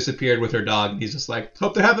also disappeared with her dog, and he's just like,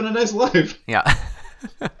 hope they're having a nice life. Yeah.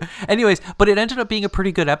 Anyways, but it ended up being a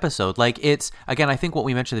pretty good episode. Like, it's, again, I think what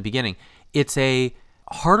we mentioned at the beginning, it's a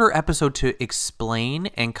harder episode to explain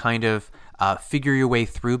and kind of figure your way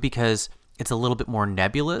through because it's a little bit more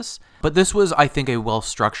nebulous. But this was, I think, a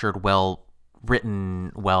well-structured,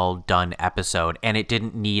 well-written, well-done episode, and it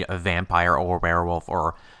didn't need a vampire or a werewolf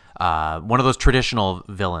or one of those traditional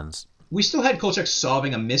villains. We still had Kolchak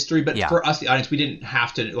solving a mystery, but for us, the audience, we didn't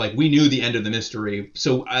have to, like, we knew the end of the mystery.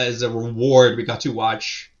 So as a reward, we got to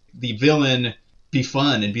watch the villain be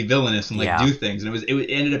fun and be villainous and, do things. And it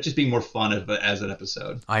ended up just being more fun as an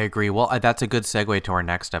episode. I agree. Well, that's a good segue to our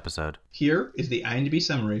next episode. Here is the IMDb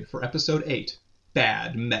summary for episode 8,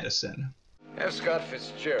 bad medicine. As Scott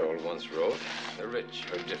Fitzgerald once wrote, the rich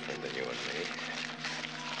are different than you and me.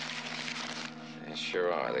 They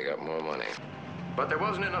sure are. They got more money. But there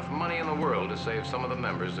wasn't enough money in the world to save some of the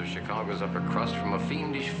members of Chicago's upper crust from a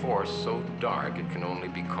fiendish force so dark it can only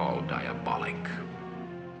be called diabolic.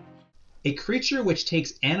 A creature which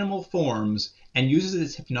takes animal forms and uses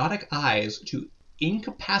its hypnotic eyes to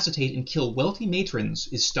incapacitate and kill wealthy matrons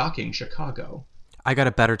is stalking Chicago. I got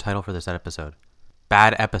a better title for this episode.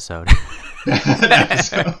 Bad episode. Bad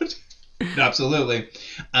episode. Absolutely.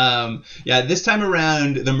 This time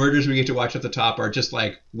around, the murders we get to watch at the top are just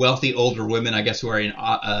like wealthy older women, I guess, who are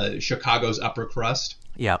in Chicago's upper crust.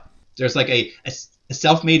 Yep. There's like a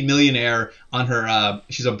self-made millionaire on her.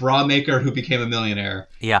 She's a bra maker who became a millionaire.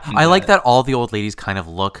 Yeah, and, I like that all the old ladies kind of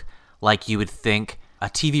look like you would think a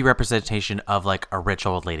TV representation of like a rich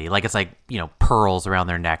old lady. Like it's like, you know, pearls around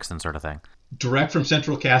their necks and sort of thing. Direct from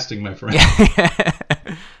Central Casting, my friend.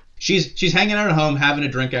 She's hanging out at home, having a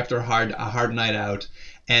drink after a hard night out,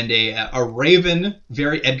 and a raven,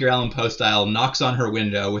 very Edgar Allan Poe style, knocks on her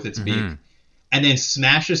window with its beak, and then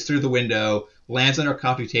smashes through the window, lands on her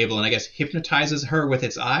coffee table, and I guess hypnotizes her with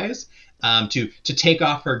its eyes to take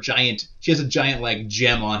off her giant. She has a giant like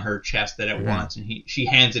gem on her chest that it wants, and she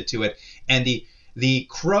hands it to it, and the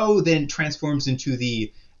crow then transforms into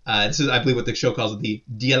the this is I believe what the show calls it, the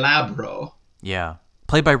Dialabro. Yeah,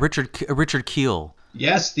 played by Richard Keel.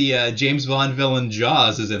 Yes, the James Bond villain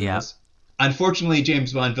Jaws is in this. Unfortunately,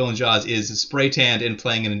 James Bond villain Jaws is spray-tanned and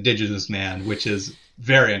playing an indigenous man, which is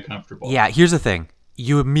very uncomfortable. Yeah, here's the thing.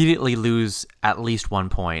 You immediately lose at least 1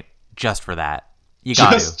 point just for that. You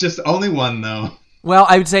got to. Just only one, though. Well,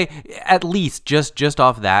 I would say at least just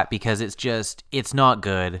off that, because it's not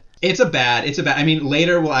good. It's a bad. I mean,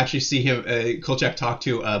 later we'll actually see him, Kolchak, talk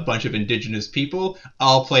to a bunch of indigenous people,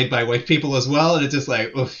 all played by white people as well, and it's just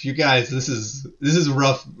like, oof, you guys, this is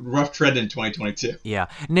rough trend in 2022. Yeah.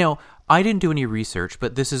 Now, I didn't do any research,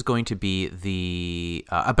 but this is going to be the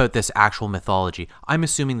about this actual mythology. I'm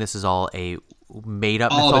assuming this is all a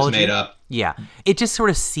made-up mythology. All of it's made up. Yeah. It just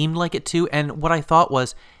sort of seemed like it too, and what I thought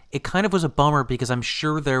was, it kind of was a bummer because I'm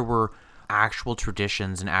sure there were actual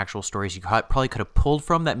traditions and actual stories you probably could have pulled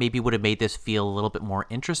from that maybe would have made this feel a little bit more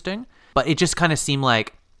interesting. But it just kind of seemed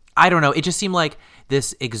like, I don't know, it just seemed like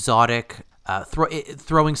this exotic,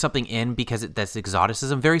 throwing something in because that's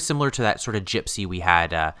exoticism, very similar to that sort of gypsy we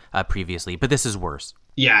had previously, but this is worse.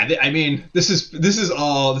 Yeah, I mean, this is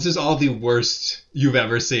all the worst you've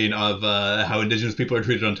ever seen of how indigenous people are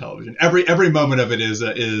treated on television. Every moment of it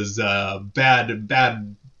is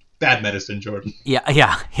bad medicine, Jordan.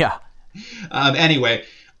 Yeah. Anyway,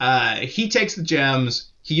 he takes the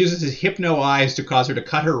gems. He uses his hypno eyes to cause her to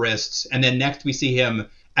cut her wrists. And then next we see him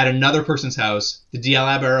at another person's house. The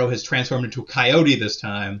Dialabro has transformed into a coyote this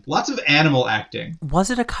time. Lots of animal acting. Was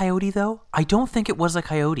it a coyote, though? I don't think it was a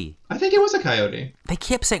coyote. I think it was a coyote. They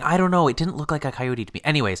kept saying, I don't know, it didn't look like a coyote to me.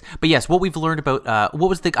 Anyways, but yes, what we've learned about, what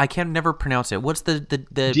was I can never pronounce it. What's the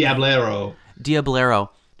Diablero. Diablero.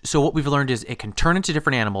 So what we've learned is it can turn into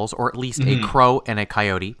different animals, or at least a crow and a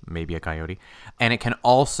coyote, maybe a coyote, and it can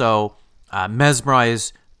also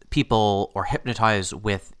mesmerize people or hypnotize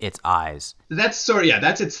with its eyes. That's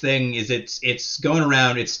its thing. Is it's going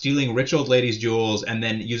around, it's stealing rich old ladies' jewels and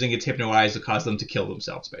then using its hypno eyes to cause them to kill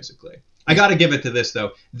themselves, basically. I got to give it to this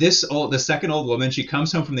though. The second old woman, she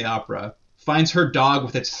comes home from the opera, finds her dog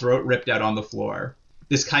with its throat ripped out on the floor.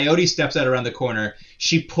 This coyote steps out around the corner.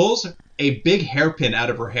 She pulls a big hairpin out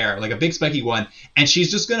of her hair, like a big spiky one, and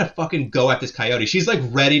she's just gonna fucking go at this coyote. She's like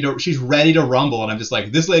ready to rumble, and I'm just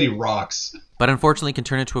like, this lady rocks. But unfortunately, can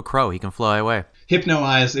turn into a crow. He can fly away. Hypno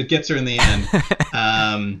eyes. It gets her in the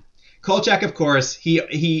end. Kolchak, of course, he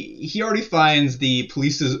already finds the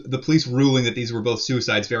police ruling that these were both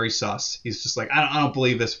suicides very sus. He's just like, I don't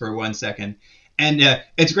believe this for 1 second. And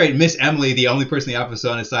it's great. Miss Emily, the only person in the office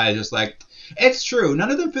on his side, is just like, it's true.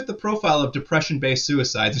 None of them fit the profile of depression-based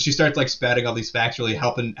suicides. And she starts like spouting all these facts, really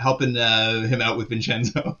helping him out with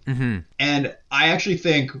Vincenzo. Mm-hmm. And I actually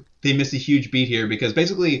think they miss a huge beat here because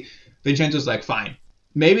basically Vincenzo's like, fine,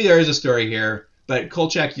 maybe there is a story here, but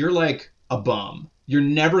Kolchak, you're like a bum. You're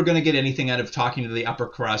never going to get anything out of talking to the upper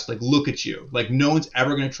crust. Like, look at you. Like, no one's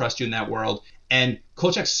ever going to trust you in that world. And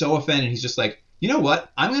Kolchak's so offended. He's just like, you know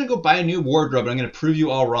what? I'm going to go buy a new wardrobe and I'm going to prove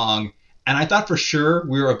you all wrong. And I thought for sure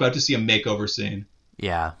we were about to see a makeover scene.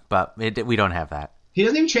 Yeah, but we don't have that. He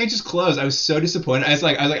doesn't even change his clothes. I was so disappointed.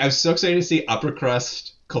 I was so excited to see upper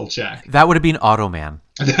crust Kolchak. That would have been Automan.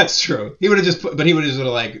 That's true. He would have just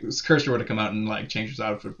like Kirsten would have come out and like changed his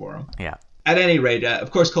outfit for him. Yeah. At any rate,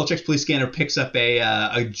 of course, Kolchak's police scanner picks up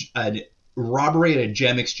a robbery at a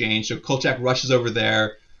gem exchange. So Kolchak rushes over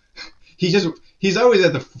there. He He's always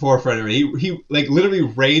at the forefront of it. He like literally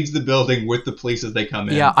raids the building with the police as they come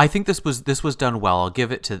in. Yeah, I think this was done well. I'll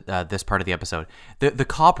give it to this part of the episode. The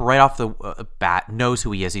cop right off the bat knows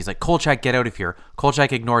who he is. He's like, Kolchak, get out of here.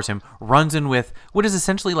 Kolchak ignores him, runs in with what is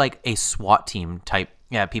essentially like a SWAT team type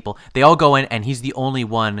people. They all go in, and he's the only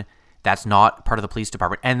one that's not part of the police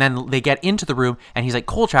department. And then they get into the room, and he's like,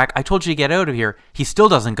 Kolchak, I told you to get out of here. He still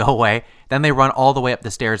doesn't go away. Then they run all the way up the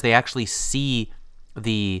stairs. They actually see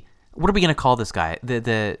the... What are we going to call this guy?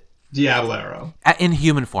 The Diablero. In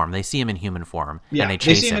human form. They see him in human form. Yeah, and they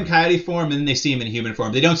chase see him in coyote form, and then they see him in human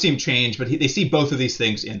form. They don't see him change, but they see both of these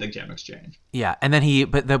things in the gem exchange. Yeah, and then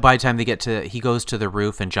by the time they get to... He goes to the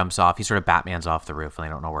roof and jumps off. He sort of Batmans off the roof, and they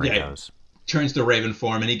don't know where he goes. Turns to Raven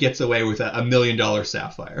form, and he gets away with a $1 million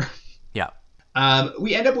sapphire. Yeah.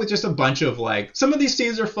 We end up with just a bunch of like, some of these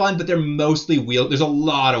scenes are fun, but they're mostly wheel. There's a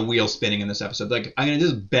lot of wheel spinning in this episode. Like, I'm going to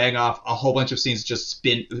just bang off a whole bunch of scenes, just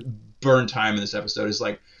burn time in this episode. It's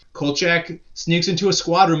like, Kolchak sneaks into a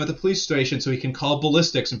squad room at the police station so he can call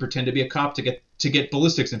ballistics and pretend to be a cop to get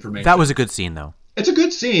ballistics information. That was a good scene, though. It's a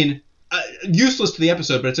good scene. Useless to the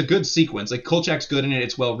episode, but it's a good sequence. Like, Kolchak's good in it.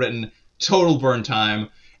 It's well written. Total burn time.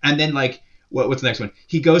 And then, like, what's the next one?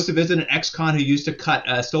 He goes to visit an ex-con who used to cut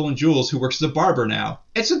stolen jewels, who works as a barber now.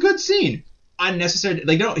 It's a good scene. Unnecessary.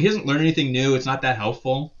 Like, he doesn't learn anything new. It's not that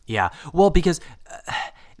helpful. Yeah. Well, because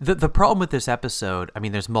the problem with this episode, I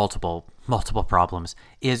mean, there's multiple problems,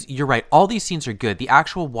 is you're right. All these scenes are good. The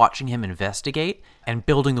actual watching him investigate and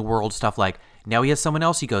building the world stuff, like now he has someone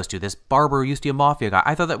else he goes to. This barber used to be a mafia guy.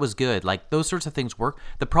 I thought that was good. Like, those sorts of things work.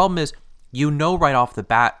 The problem is, right off the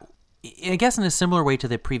bat, I guess in a similar way to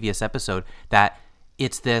the previous episode, that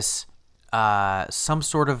it's this some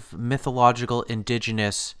sort of mythological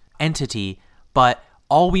indigenous entity, but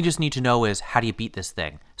all we just need to know is, how do you beat this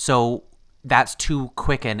thing? So that's too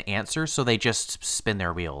quick an answer, so they just spin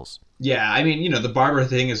their wheels. Yeah, I mean, the barber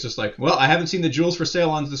thing is just like, well, I haven't seen the jewels for sale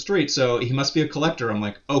on the street, so he must be a collector. I'm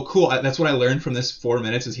like, oh, cool. That's what I learned from this 4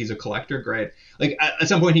 minutes, is he's a collector. Great. Like, at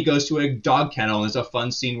some point he goes to a dog kennel, and there's a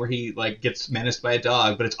fun scene where he, like, gets menaced by a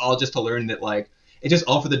dog, but it's all just to learn that, like, it's just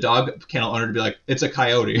all for the dog kennel owner to be like, it's a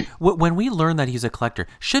coyote. When we learn that he's a collector,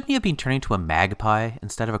 shouldn't he have been turning to a magpie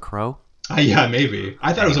instead of a crow? Yeah, maybe.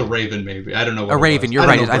 I thought it was a raven, maybe. I don't know what a raven, you're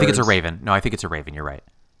right. I think it's a birds. raven. No, I think it's a raven, you're right.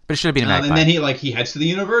 But it should have been a magpie. And then he heads to the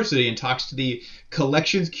university and talks to the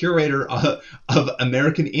collections curator of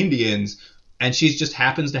American Indians, and she just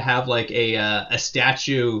happens to have like a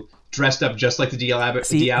statue dressed up just like the Diablero.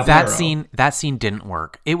 See, that scene didn't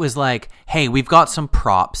work. It was like, hey, we've got some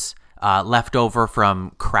props left over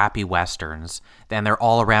from crappy westerns, then they're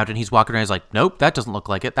all around, and he's walking around. He's like, nope, that doesn't look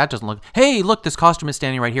like it. That doesn't look. Hey, look, this costume is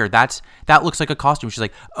standing right here. That looks like a costume. She's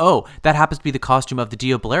like, oh, that happens to be the costume of the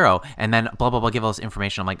Diablero, and then blah blah blah. Give all this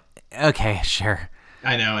information. I'm like, okay, sure.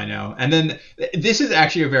 I know. And then this is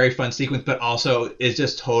actually a very fun sequence, but also is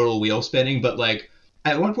just total wheel spinning. But like,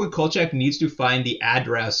 at one point, Kolchak needs to find the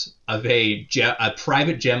address of a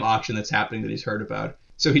private gem auction that's happening that he's heard about.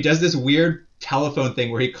 So he does this weird telephone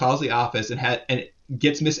thing where he calls the office and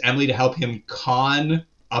gets Miss Emily to help him con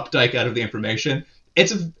Updike out of the information.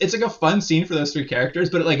 It's like a fun scene for those three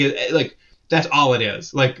characters, but like that's all it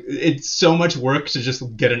is. Like, it's so much work to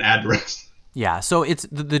just get an address. Yeah, so it's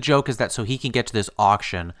the joke is that so he can get to this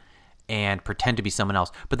auction and pretend to be someone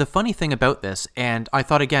else. But the funny thing about this, and I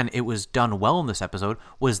thought again it was done well in this episode,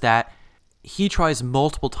 was that he tries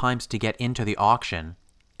multiple times to get into the auction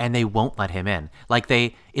and they won't let him in. Like,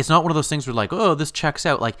 it's not one of those things where like, oh, this checks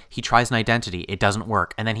out. Like, he tries an identity, it doesn't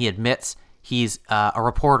work, and then he admits he's a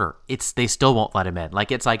reporter. They still won't let him in.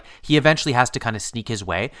 Like, it's like he eventually has to kind of sneak his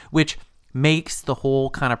way, which makes the whole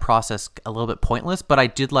kind of process a little bit pointless. But I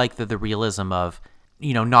did like the realism of,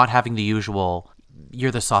 not having the usual, you're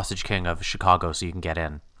the sausage king of Chicago, so you can get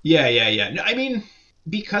in. Yeah. No, I mean,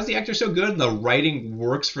 because the actor's so good and the writing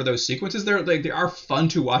works for those sequences, they are fun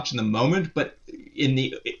to watch in the moment, but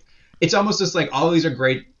it's almost just like all of these are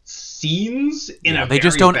great scenes in a they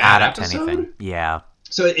just very don't bad add up episode. to anything. Yeah.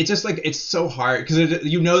 So it's just like, it's so hard because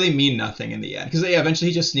they mean nothing in the end. Because eventually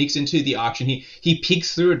he just sneaks into the auction. He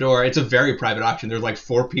peeks through a door. It's a very private auction. There's like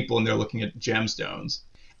 4 people in there looking at gemstones.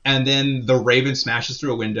 And then the Raven smashes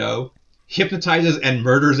through a window, hypnotizes and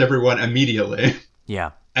murders everyone immediately.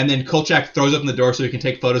 Yeah. And then Kolchak throws open the door so he can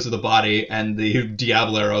take photos of the body and the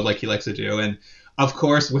Diablero like he likes to do. And of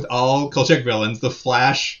course, with all Kolchak villains, the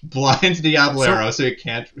Flash blinds Diablero so he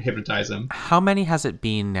can't hypnotize him. How many has it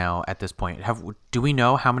been now at this point? Do we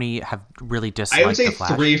know how many have really disliked I would say the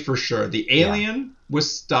Flash? 3 for sure. The Alien,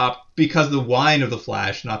 was stopped because of the whine of the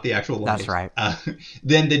Flash, not the actual light. That's right.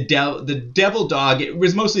 Then the devil dog, it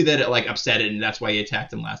was mostly that it like upset it, and that's why he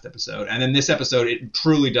attacked him last episode. And then this episode, it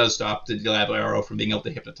truly does stop the Diabolero from being able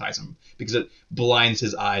to hypnotize him because it blinds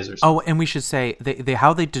his eyes or something. Oh, and we should say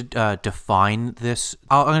how they define this.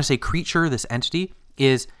 I'm going to say creature, this entity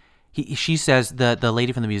is. She says, the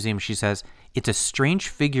lady from the museum, she says, it's a strange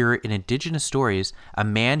figure in indigenous stories, a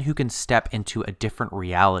man who can step into a different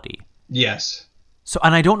reality. Yes. So,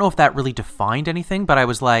 and I don't know if that really defined anything, but I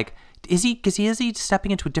was like, is he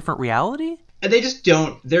stepping into a different reality? And they just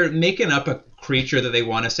don't, they're making up a creature that they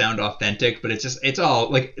want to sound authentic, but it's all,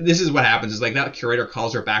 like, this is what happens, is like that curator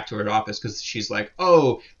calls her back to her office because she's like,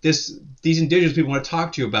 oh, these indigenous people want to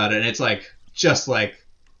talk to you about it, and it's like, just like,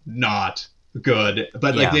 not good.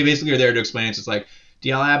 But like they basically are there to explain it. It's like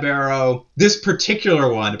Diabolero, this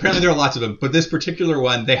particular one, apparently there are lots of them, but this particular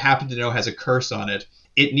one they happen to know has a curse on it.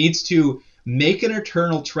 It needs to make an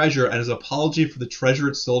eternal treasure as an apology for the treasure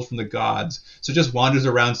it stole from the gods. So it just wanders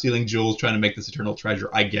around stealing jewels trying to make this eternal treasure,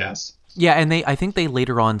 I guess. Yeah, and I think they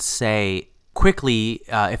later on say quickly,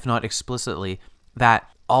 if not explicitly, that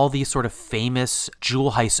all these sort of famous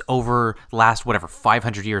jewel heists over the last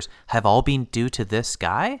 500 years have all been due to this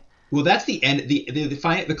guy. Well, that's the end.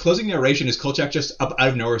 The closing narration is Kolchak just up out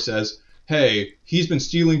of nowhere says, hey, he's been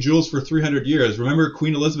stealing jewels for 300 years. Remember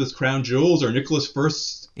Queen Elizabeth's crown jewels or Nicholas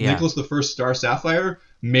the First Star Sapphire?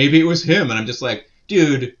 Maybe it was him. And I'm just like,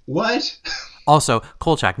 dude, what? Also,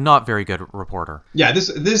 Kolchak, not very good reporter. Yeah, this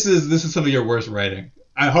is some of your worst writing.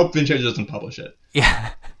 I hope Vincenzo doesn't publish it.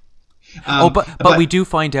 Yeah. But we do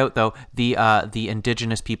find out though the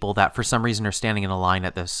indigenous people that for some reason are standing in a line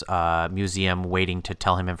at this museum waiting to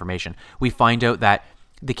tell him information. We find out that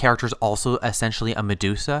the character is also essentially a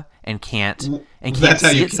Medusa and can't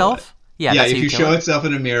see itself. Yeah, if you show itself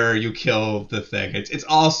in a mirror, you kill the thing. It's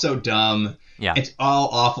all so dumb. Yeah, it's all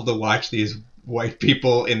awful to watch these white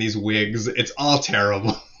people in these wigs. It's all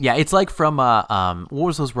terrible. Yeah, it's like from what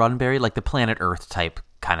was those Roddenberry, like the Planet Earth type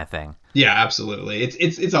kind of thing. Yeah, absolutely.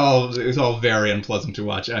 It's all very unpleasant to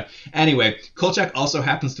watch. Anyway, Kolchak also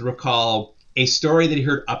happens to recall a story that he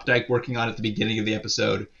heard Updike working on at the beginning of the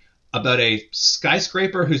episode about a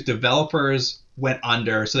skyscraper whose developers went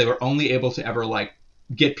under, so they were only able to ever like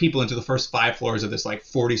get people into the first 5 floors of this like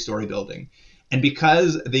 40-story building. And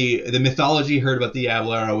because the mythology heard about the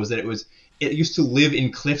Diabolero was that it used to live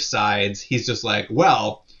in cliff sides, he's just like,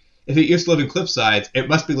 well, if it used to live in cliff sides, it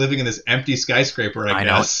must be living in this empty skyscraper, I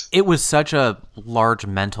guess. Know. It was such a large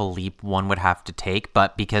mental leap one would have to take,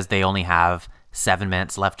 but because they only have 7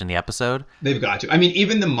 minutes left in the episode, they've got to. I mean,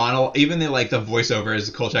 even the voiceover is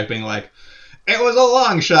Kolchak being like, it was a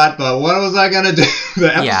long shot, but what was I going to do?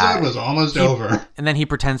 The episode was almost over. And then he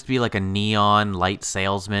pretends to be like a neon light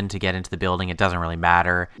salesman to get into the building. It doesn't really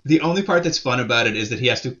matter. The only part that's fun about it is that he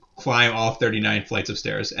has to climb all 39 flights of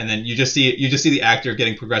stairs, and then you just see the actor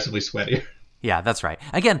getting progressively sweatier. Yeah, that's right.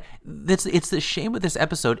 Again, it's the shame with this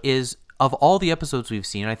episode is, of all the episodes we've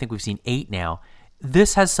seen, and I think we've seen 8 now,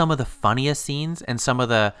 this has some of the funniest scenes and some of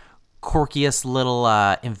the quirkiest little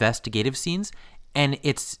investigative scenes. And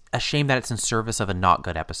it's a shame that it's in service of a not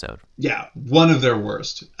good episode. Yeah, one of their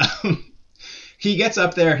worst. He gets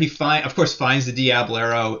up there. He finds the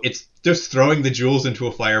Diabolero. It's just throwing the jewels into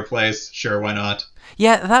a fireplace. Sure, why not?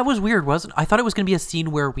 Yeah, that was weird, wasn't it? I thought it was going to be a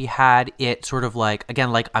scene where we had it sort of like,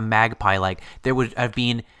 again, like a magpie. Like there would have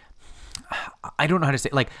been, I don't know how to say,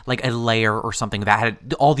 like a layer or something that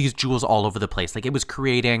had all these jewels all over the place. Like it was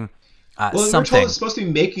creating... something. We're told it's supposed to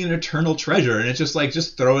be making an eternal treasure, and it's just like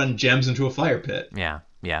throwing gems into a fire pit. Yeah.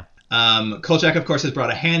 Kolchak, of course, has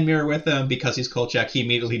brought a hand mirror with him. Because he's Kolchak, he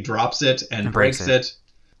immediately drops it and breaks it.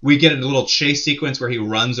 We get a little chase sequence where he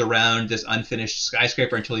runs around this unfinished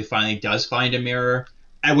skyscraper until he finally does find a mirror,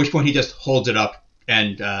 at which point he just holds it up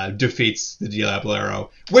and defeats the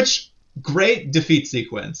Diabolero. Which, great defeat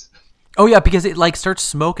sequence. Oh yeah, because it like starts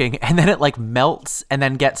smoking and then it like melts and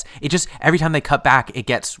then every time they cut back, it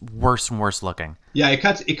gets worse and worse looking. Yeah, it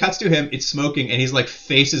cuts to him, it's smoking, and he's like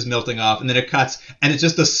face is melting off, and then it cuts and it's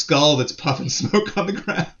just a skull that's puffing smoke on the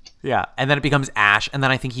ground. Yeah, and then it becomes ash, and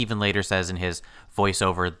then I think he even later says in his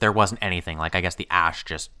voiceover there wasn't anything. Like I guess the ash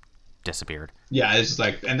just disappeared. Yeah, it's just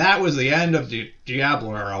like, and that was the end of the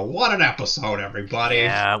Diabolero. What an episode, everybody.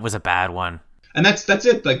 Yeah, it was a bad one. And that's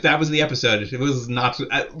it. Like, that was the episode. It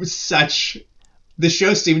was such... The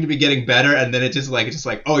show seemed to be getting better, and then it's just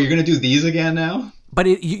like, oh, you're going to do these again now?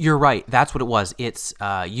 But you're right. That's what it was. It's,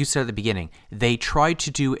 you said at the beginning, they tried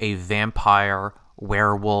to do a vampire,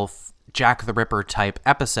 werewolf, Jack the Ripper type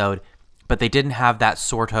episode, but they didn't have that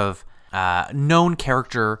sort of known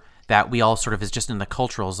character that we all sort of is just in the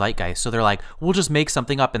cultural zeitgeist. So they're like, we'll just make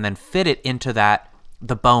something up and then fit it into that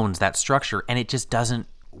the bones, that structure, and it just doesn't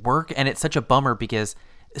work. And it's such a bummer because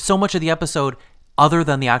so much of the episode, other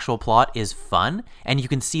than the actual plot, is fun, and you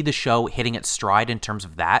can see the show hitting its stride in terms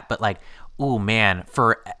of that. But like, oh man,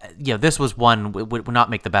 this was one would not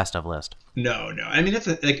make the best of list. No. I mean,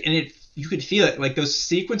 you could feel it. Like those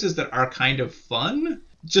sequences that are kind of fun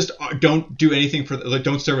just don't do anything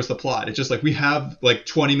don't service the plot. It's just like we have like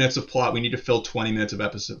 20 minutes of plot. We need to fill 20 minutes of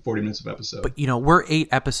episode, 40 minutes of episode. But we're 8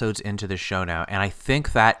 episodes into the show now, and I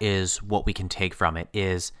think that is what we can take from it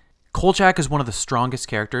is Kolchak is one of the strongest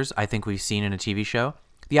characters I think we've seen in a TV show.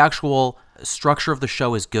 The actual structure of the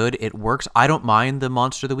show is good. It works. I don't mind the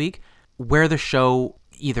Monster of the Week. Where the show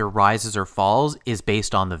either rises or falls is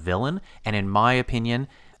based on the villain, and in my opinion,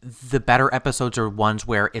 the better episodes are ones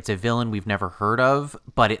where it's a villain we've never heard of,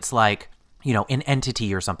 but it's like, an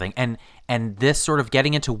entity or something. And this sort of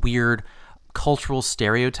getting into weird cultural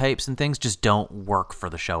stereotypes and things just don't work for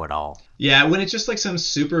the show at all. Yeah, when it's just like some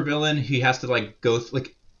super villain, he has to like go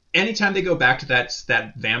anytime they go back to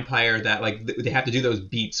that vampire, that like they have to do those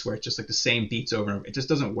beats where it's just like the same beats over and over. It just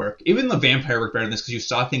doesn't work. Even the vampire worked better than this because you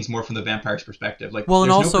saw things more from the vampire's perspective. Like, well,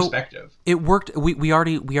 there's and also, no perspective. It worked. We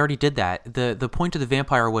already did that. The point of the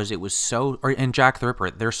vampire was and Jack the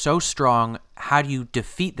Ripper, they're so strong. How do you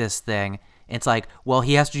defeat this thing? It's like, well,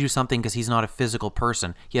 he has to do something because he's not a physical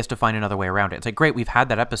person. He has to find another way around it. It's like, great, we've had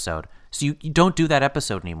that episode. So you don't do that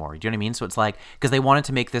episode anymore. Do you know what I mean? So it's like, because they wanted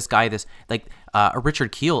to make this guy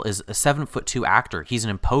Richard Kiel is a 7'2" actor. He's an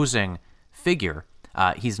imposing figure.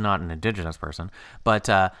 He's not an indigenous person, but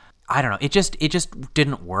I don't know. It just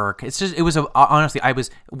didn't work. Honestly, I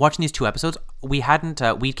was watching these 2 episodes. We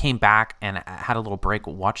came back and had a little break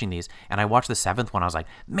watching these, and I watched the 7th one. I was like,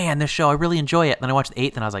 man, this show, I really enjoy it. And then I watched the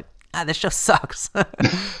 8th and I was like, this show sucks.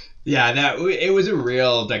 Yeah, it was a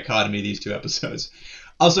real dichotomy, these 2 episodes.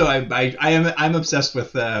 Also, I'm obsessed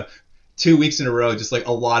with 2 weeks in a row, just like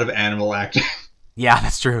a lot of animal acting. Yeah,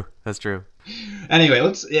 that's true. Anyway,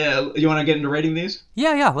 you want to get into rating these?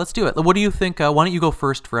 Yeah, let's do it. What do you think? Why don't you go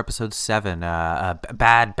first for episode 7?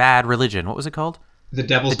 Bad Religion. What was it called? The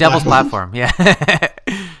Devil's Platform. Yeah.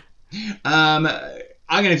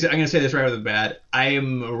 I'm gonna say this right off the bat. I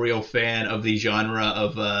am a real fan of the genre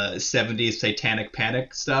of 70s satanic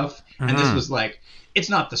panic stuff, and this was like, it's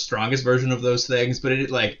not the strongest version of those things, but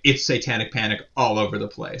it's satanic panic all over the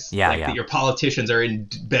place. Yeah, that your politicians are in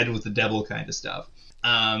bed with the devil kind of stuff.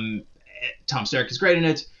 Tom Selleck is great in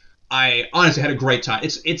it. I honestly had a great time.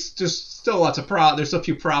 It's just still lots of there's a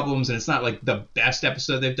few problems, and it's not like the best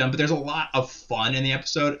episode they've done, but there's a lot of fun in the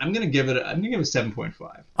episode. I'm gonna give it a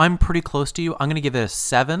 7.5. I'm pretty close to you. I'm gonna give it a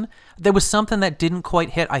 7. There was something that didn't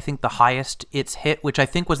quite hit. I think the highest it's hit, which I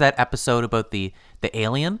think was that episode about the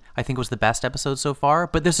alien. I think was the best episode so far.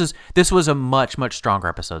 But this was a much much stronger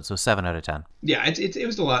episode. So 7 out of 10. Yeah, it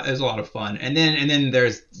was a lot. It was a lot of fun. And then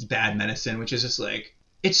there's Bad Medicine, which is just like,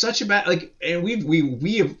 it's such a bad, like, and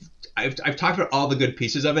I've talked about all the good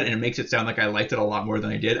pieces of it, and it makes it sound like I liked it a lot more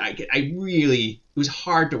than I did. It was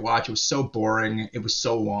hard to watch. It was so boring. It was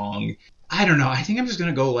so long. I don't know. I think I'm just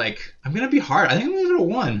going to go I'm going to be hard. I think I'm going to give it a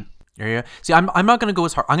 1. Yeah. See, I'm not going to go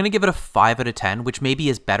as hard. I'm going to give it a 5 out of 10, which maybe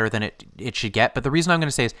is better than it should get. But the reason I'm going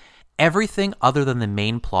to say is everything other than the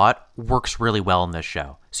main plot works really well in this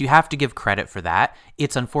show. So you have to give credit for that.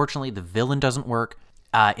 It's unfortunately the villain doesn't work.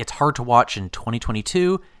 It's hard to watch in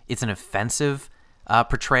 2022. It's an offensive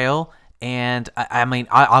portrayal, and I mean,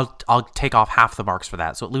 I'll take off half the marks for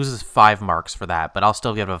that, so it loses 5 marks for that, but I'll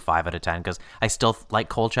still give it a 5 out of 10 because I still like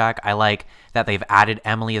Kolchak. I like that they've added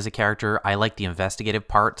Emily as a character. I like the investigative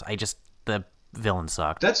parts. The villain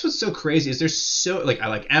sucked. That's what's so crazy is there's so I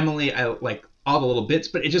like Emily. I like all the little bits,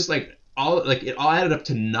 but it just it all added up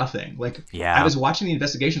to nothing. Yeah. I was watching the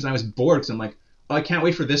investigations and I was bored because I'm like, oh, I can't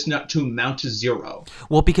wait for this nut to amount to 0.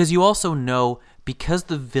 Well, because you also know, because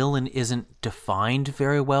the villain isn't defined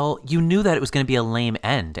very well, you knew that it was going to be a lame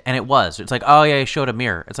end, and it was. It's like, oh yeah, he showed a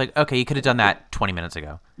mirror. It's like, okay, you could have done that 20 minutes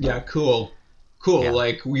ago. Yeah, cool. Yeah.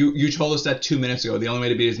 Like, you told us that 2 minutes ago. The only way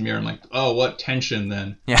to beat his mirror. I'm like, oh, what tension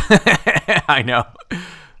then? Yeah, I know.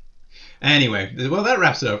 Anyway, well, that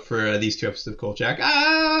wraps it up for these 2 episodes of Kolchak.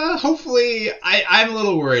 Hopefully, I'm a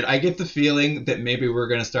little worried. I get the feeling that maybe we're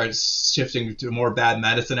going to start shifting to more Bad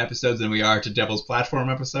Medicine episodes than we are to Devil's Platform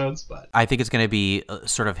episodes. But I think it's going to be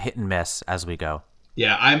sort of hit and miss as we go.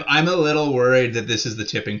 Yeah, I'm a little worried that this is the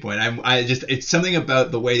tipping point. It's something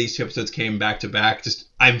about the way these 2 episodes came back to back.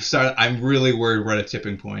 I'm really worried we're at a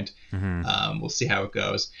tipping point. Mm-hmm. We'll see how it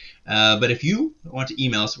goes. But if you want to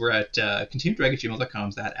email us, we're at continuedrag@gmail.com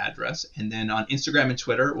is that address. And then on Instagram and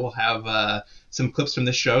Twitter, we'll have some clips from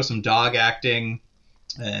this show, some dog acting,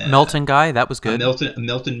 Milton guy, that was good. A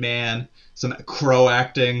Milton man, some crow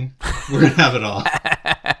acting. We're gonna have it all.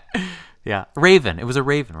 Yeah, Raven. It was a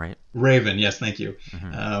Raven, right? Raven, yes, thank you.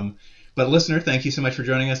 But listener, thank you so much for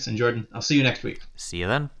joining us, and Jordan, I'll see you next week. See you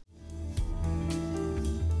then.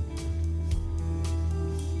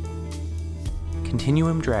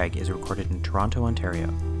 Continuum Drag is recorded in Toronto,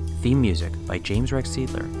 Ontario. Theme music by James Rex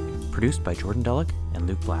Seidler. Produced by Jordan Dullock and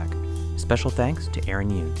Luke Black. Special thanks to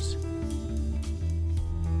Aaron Yunes.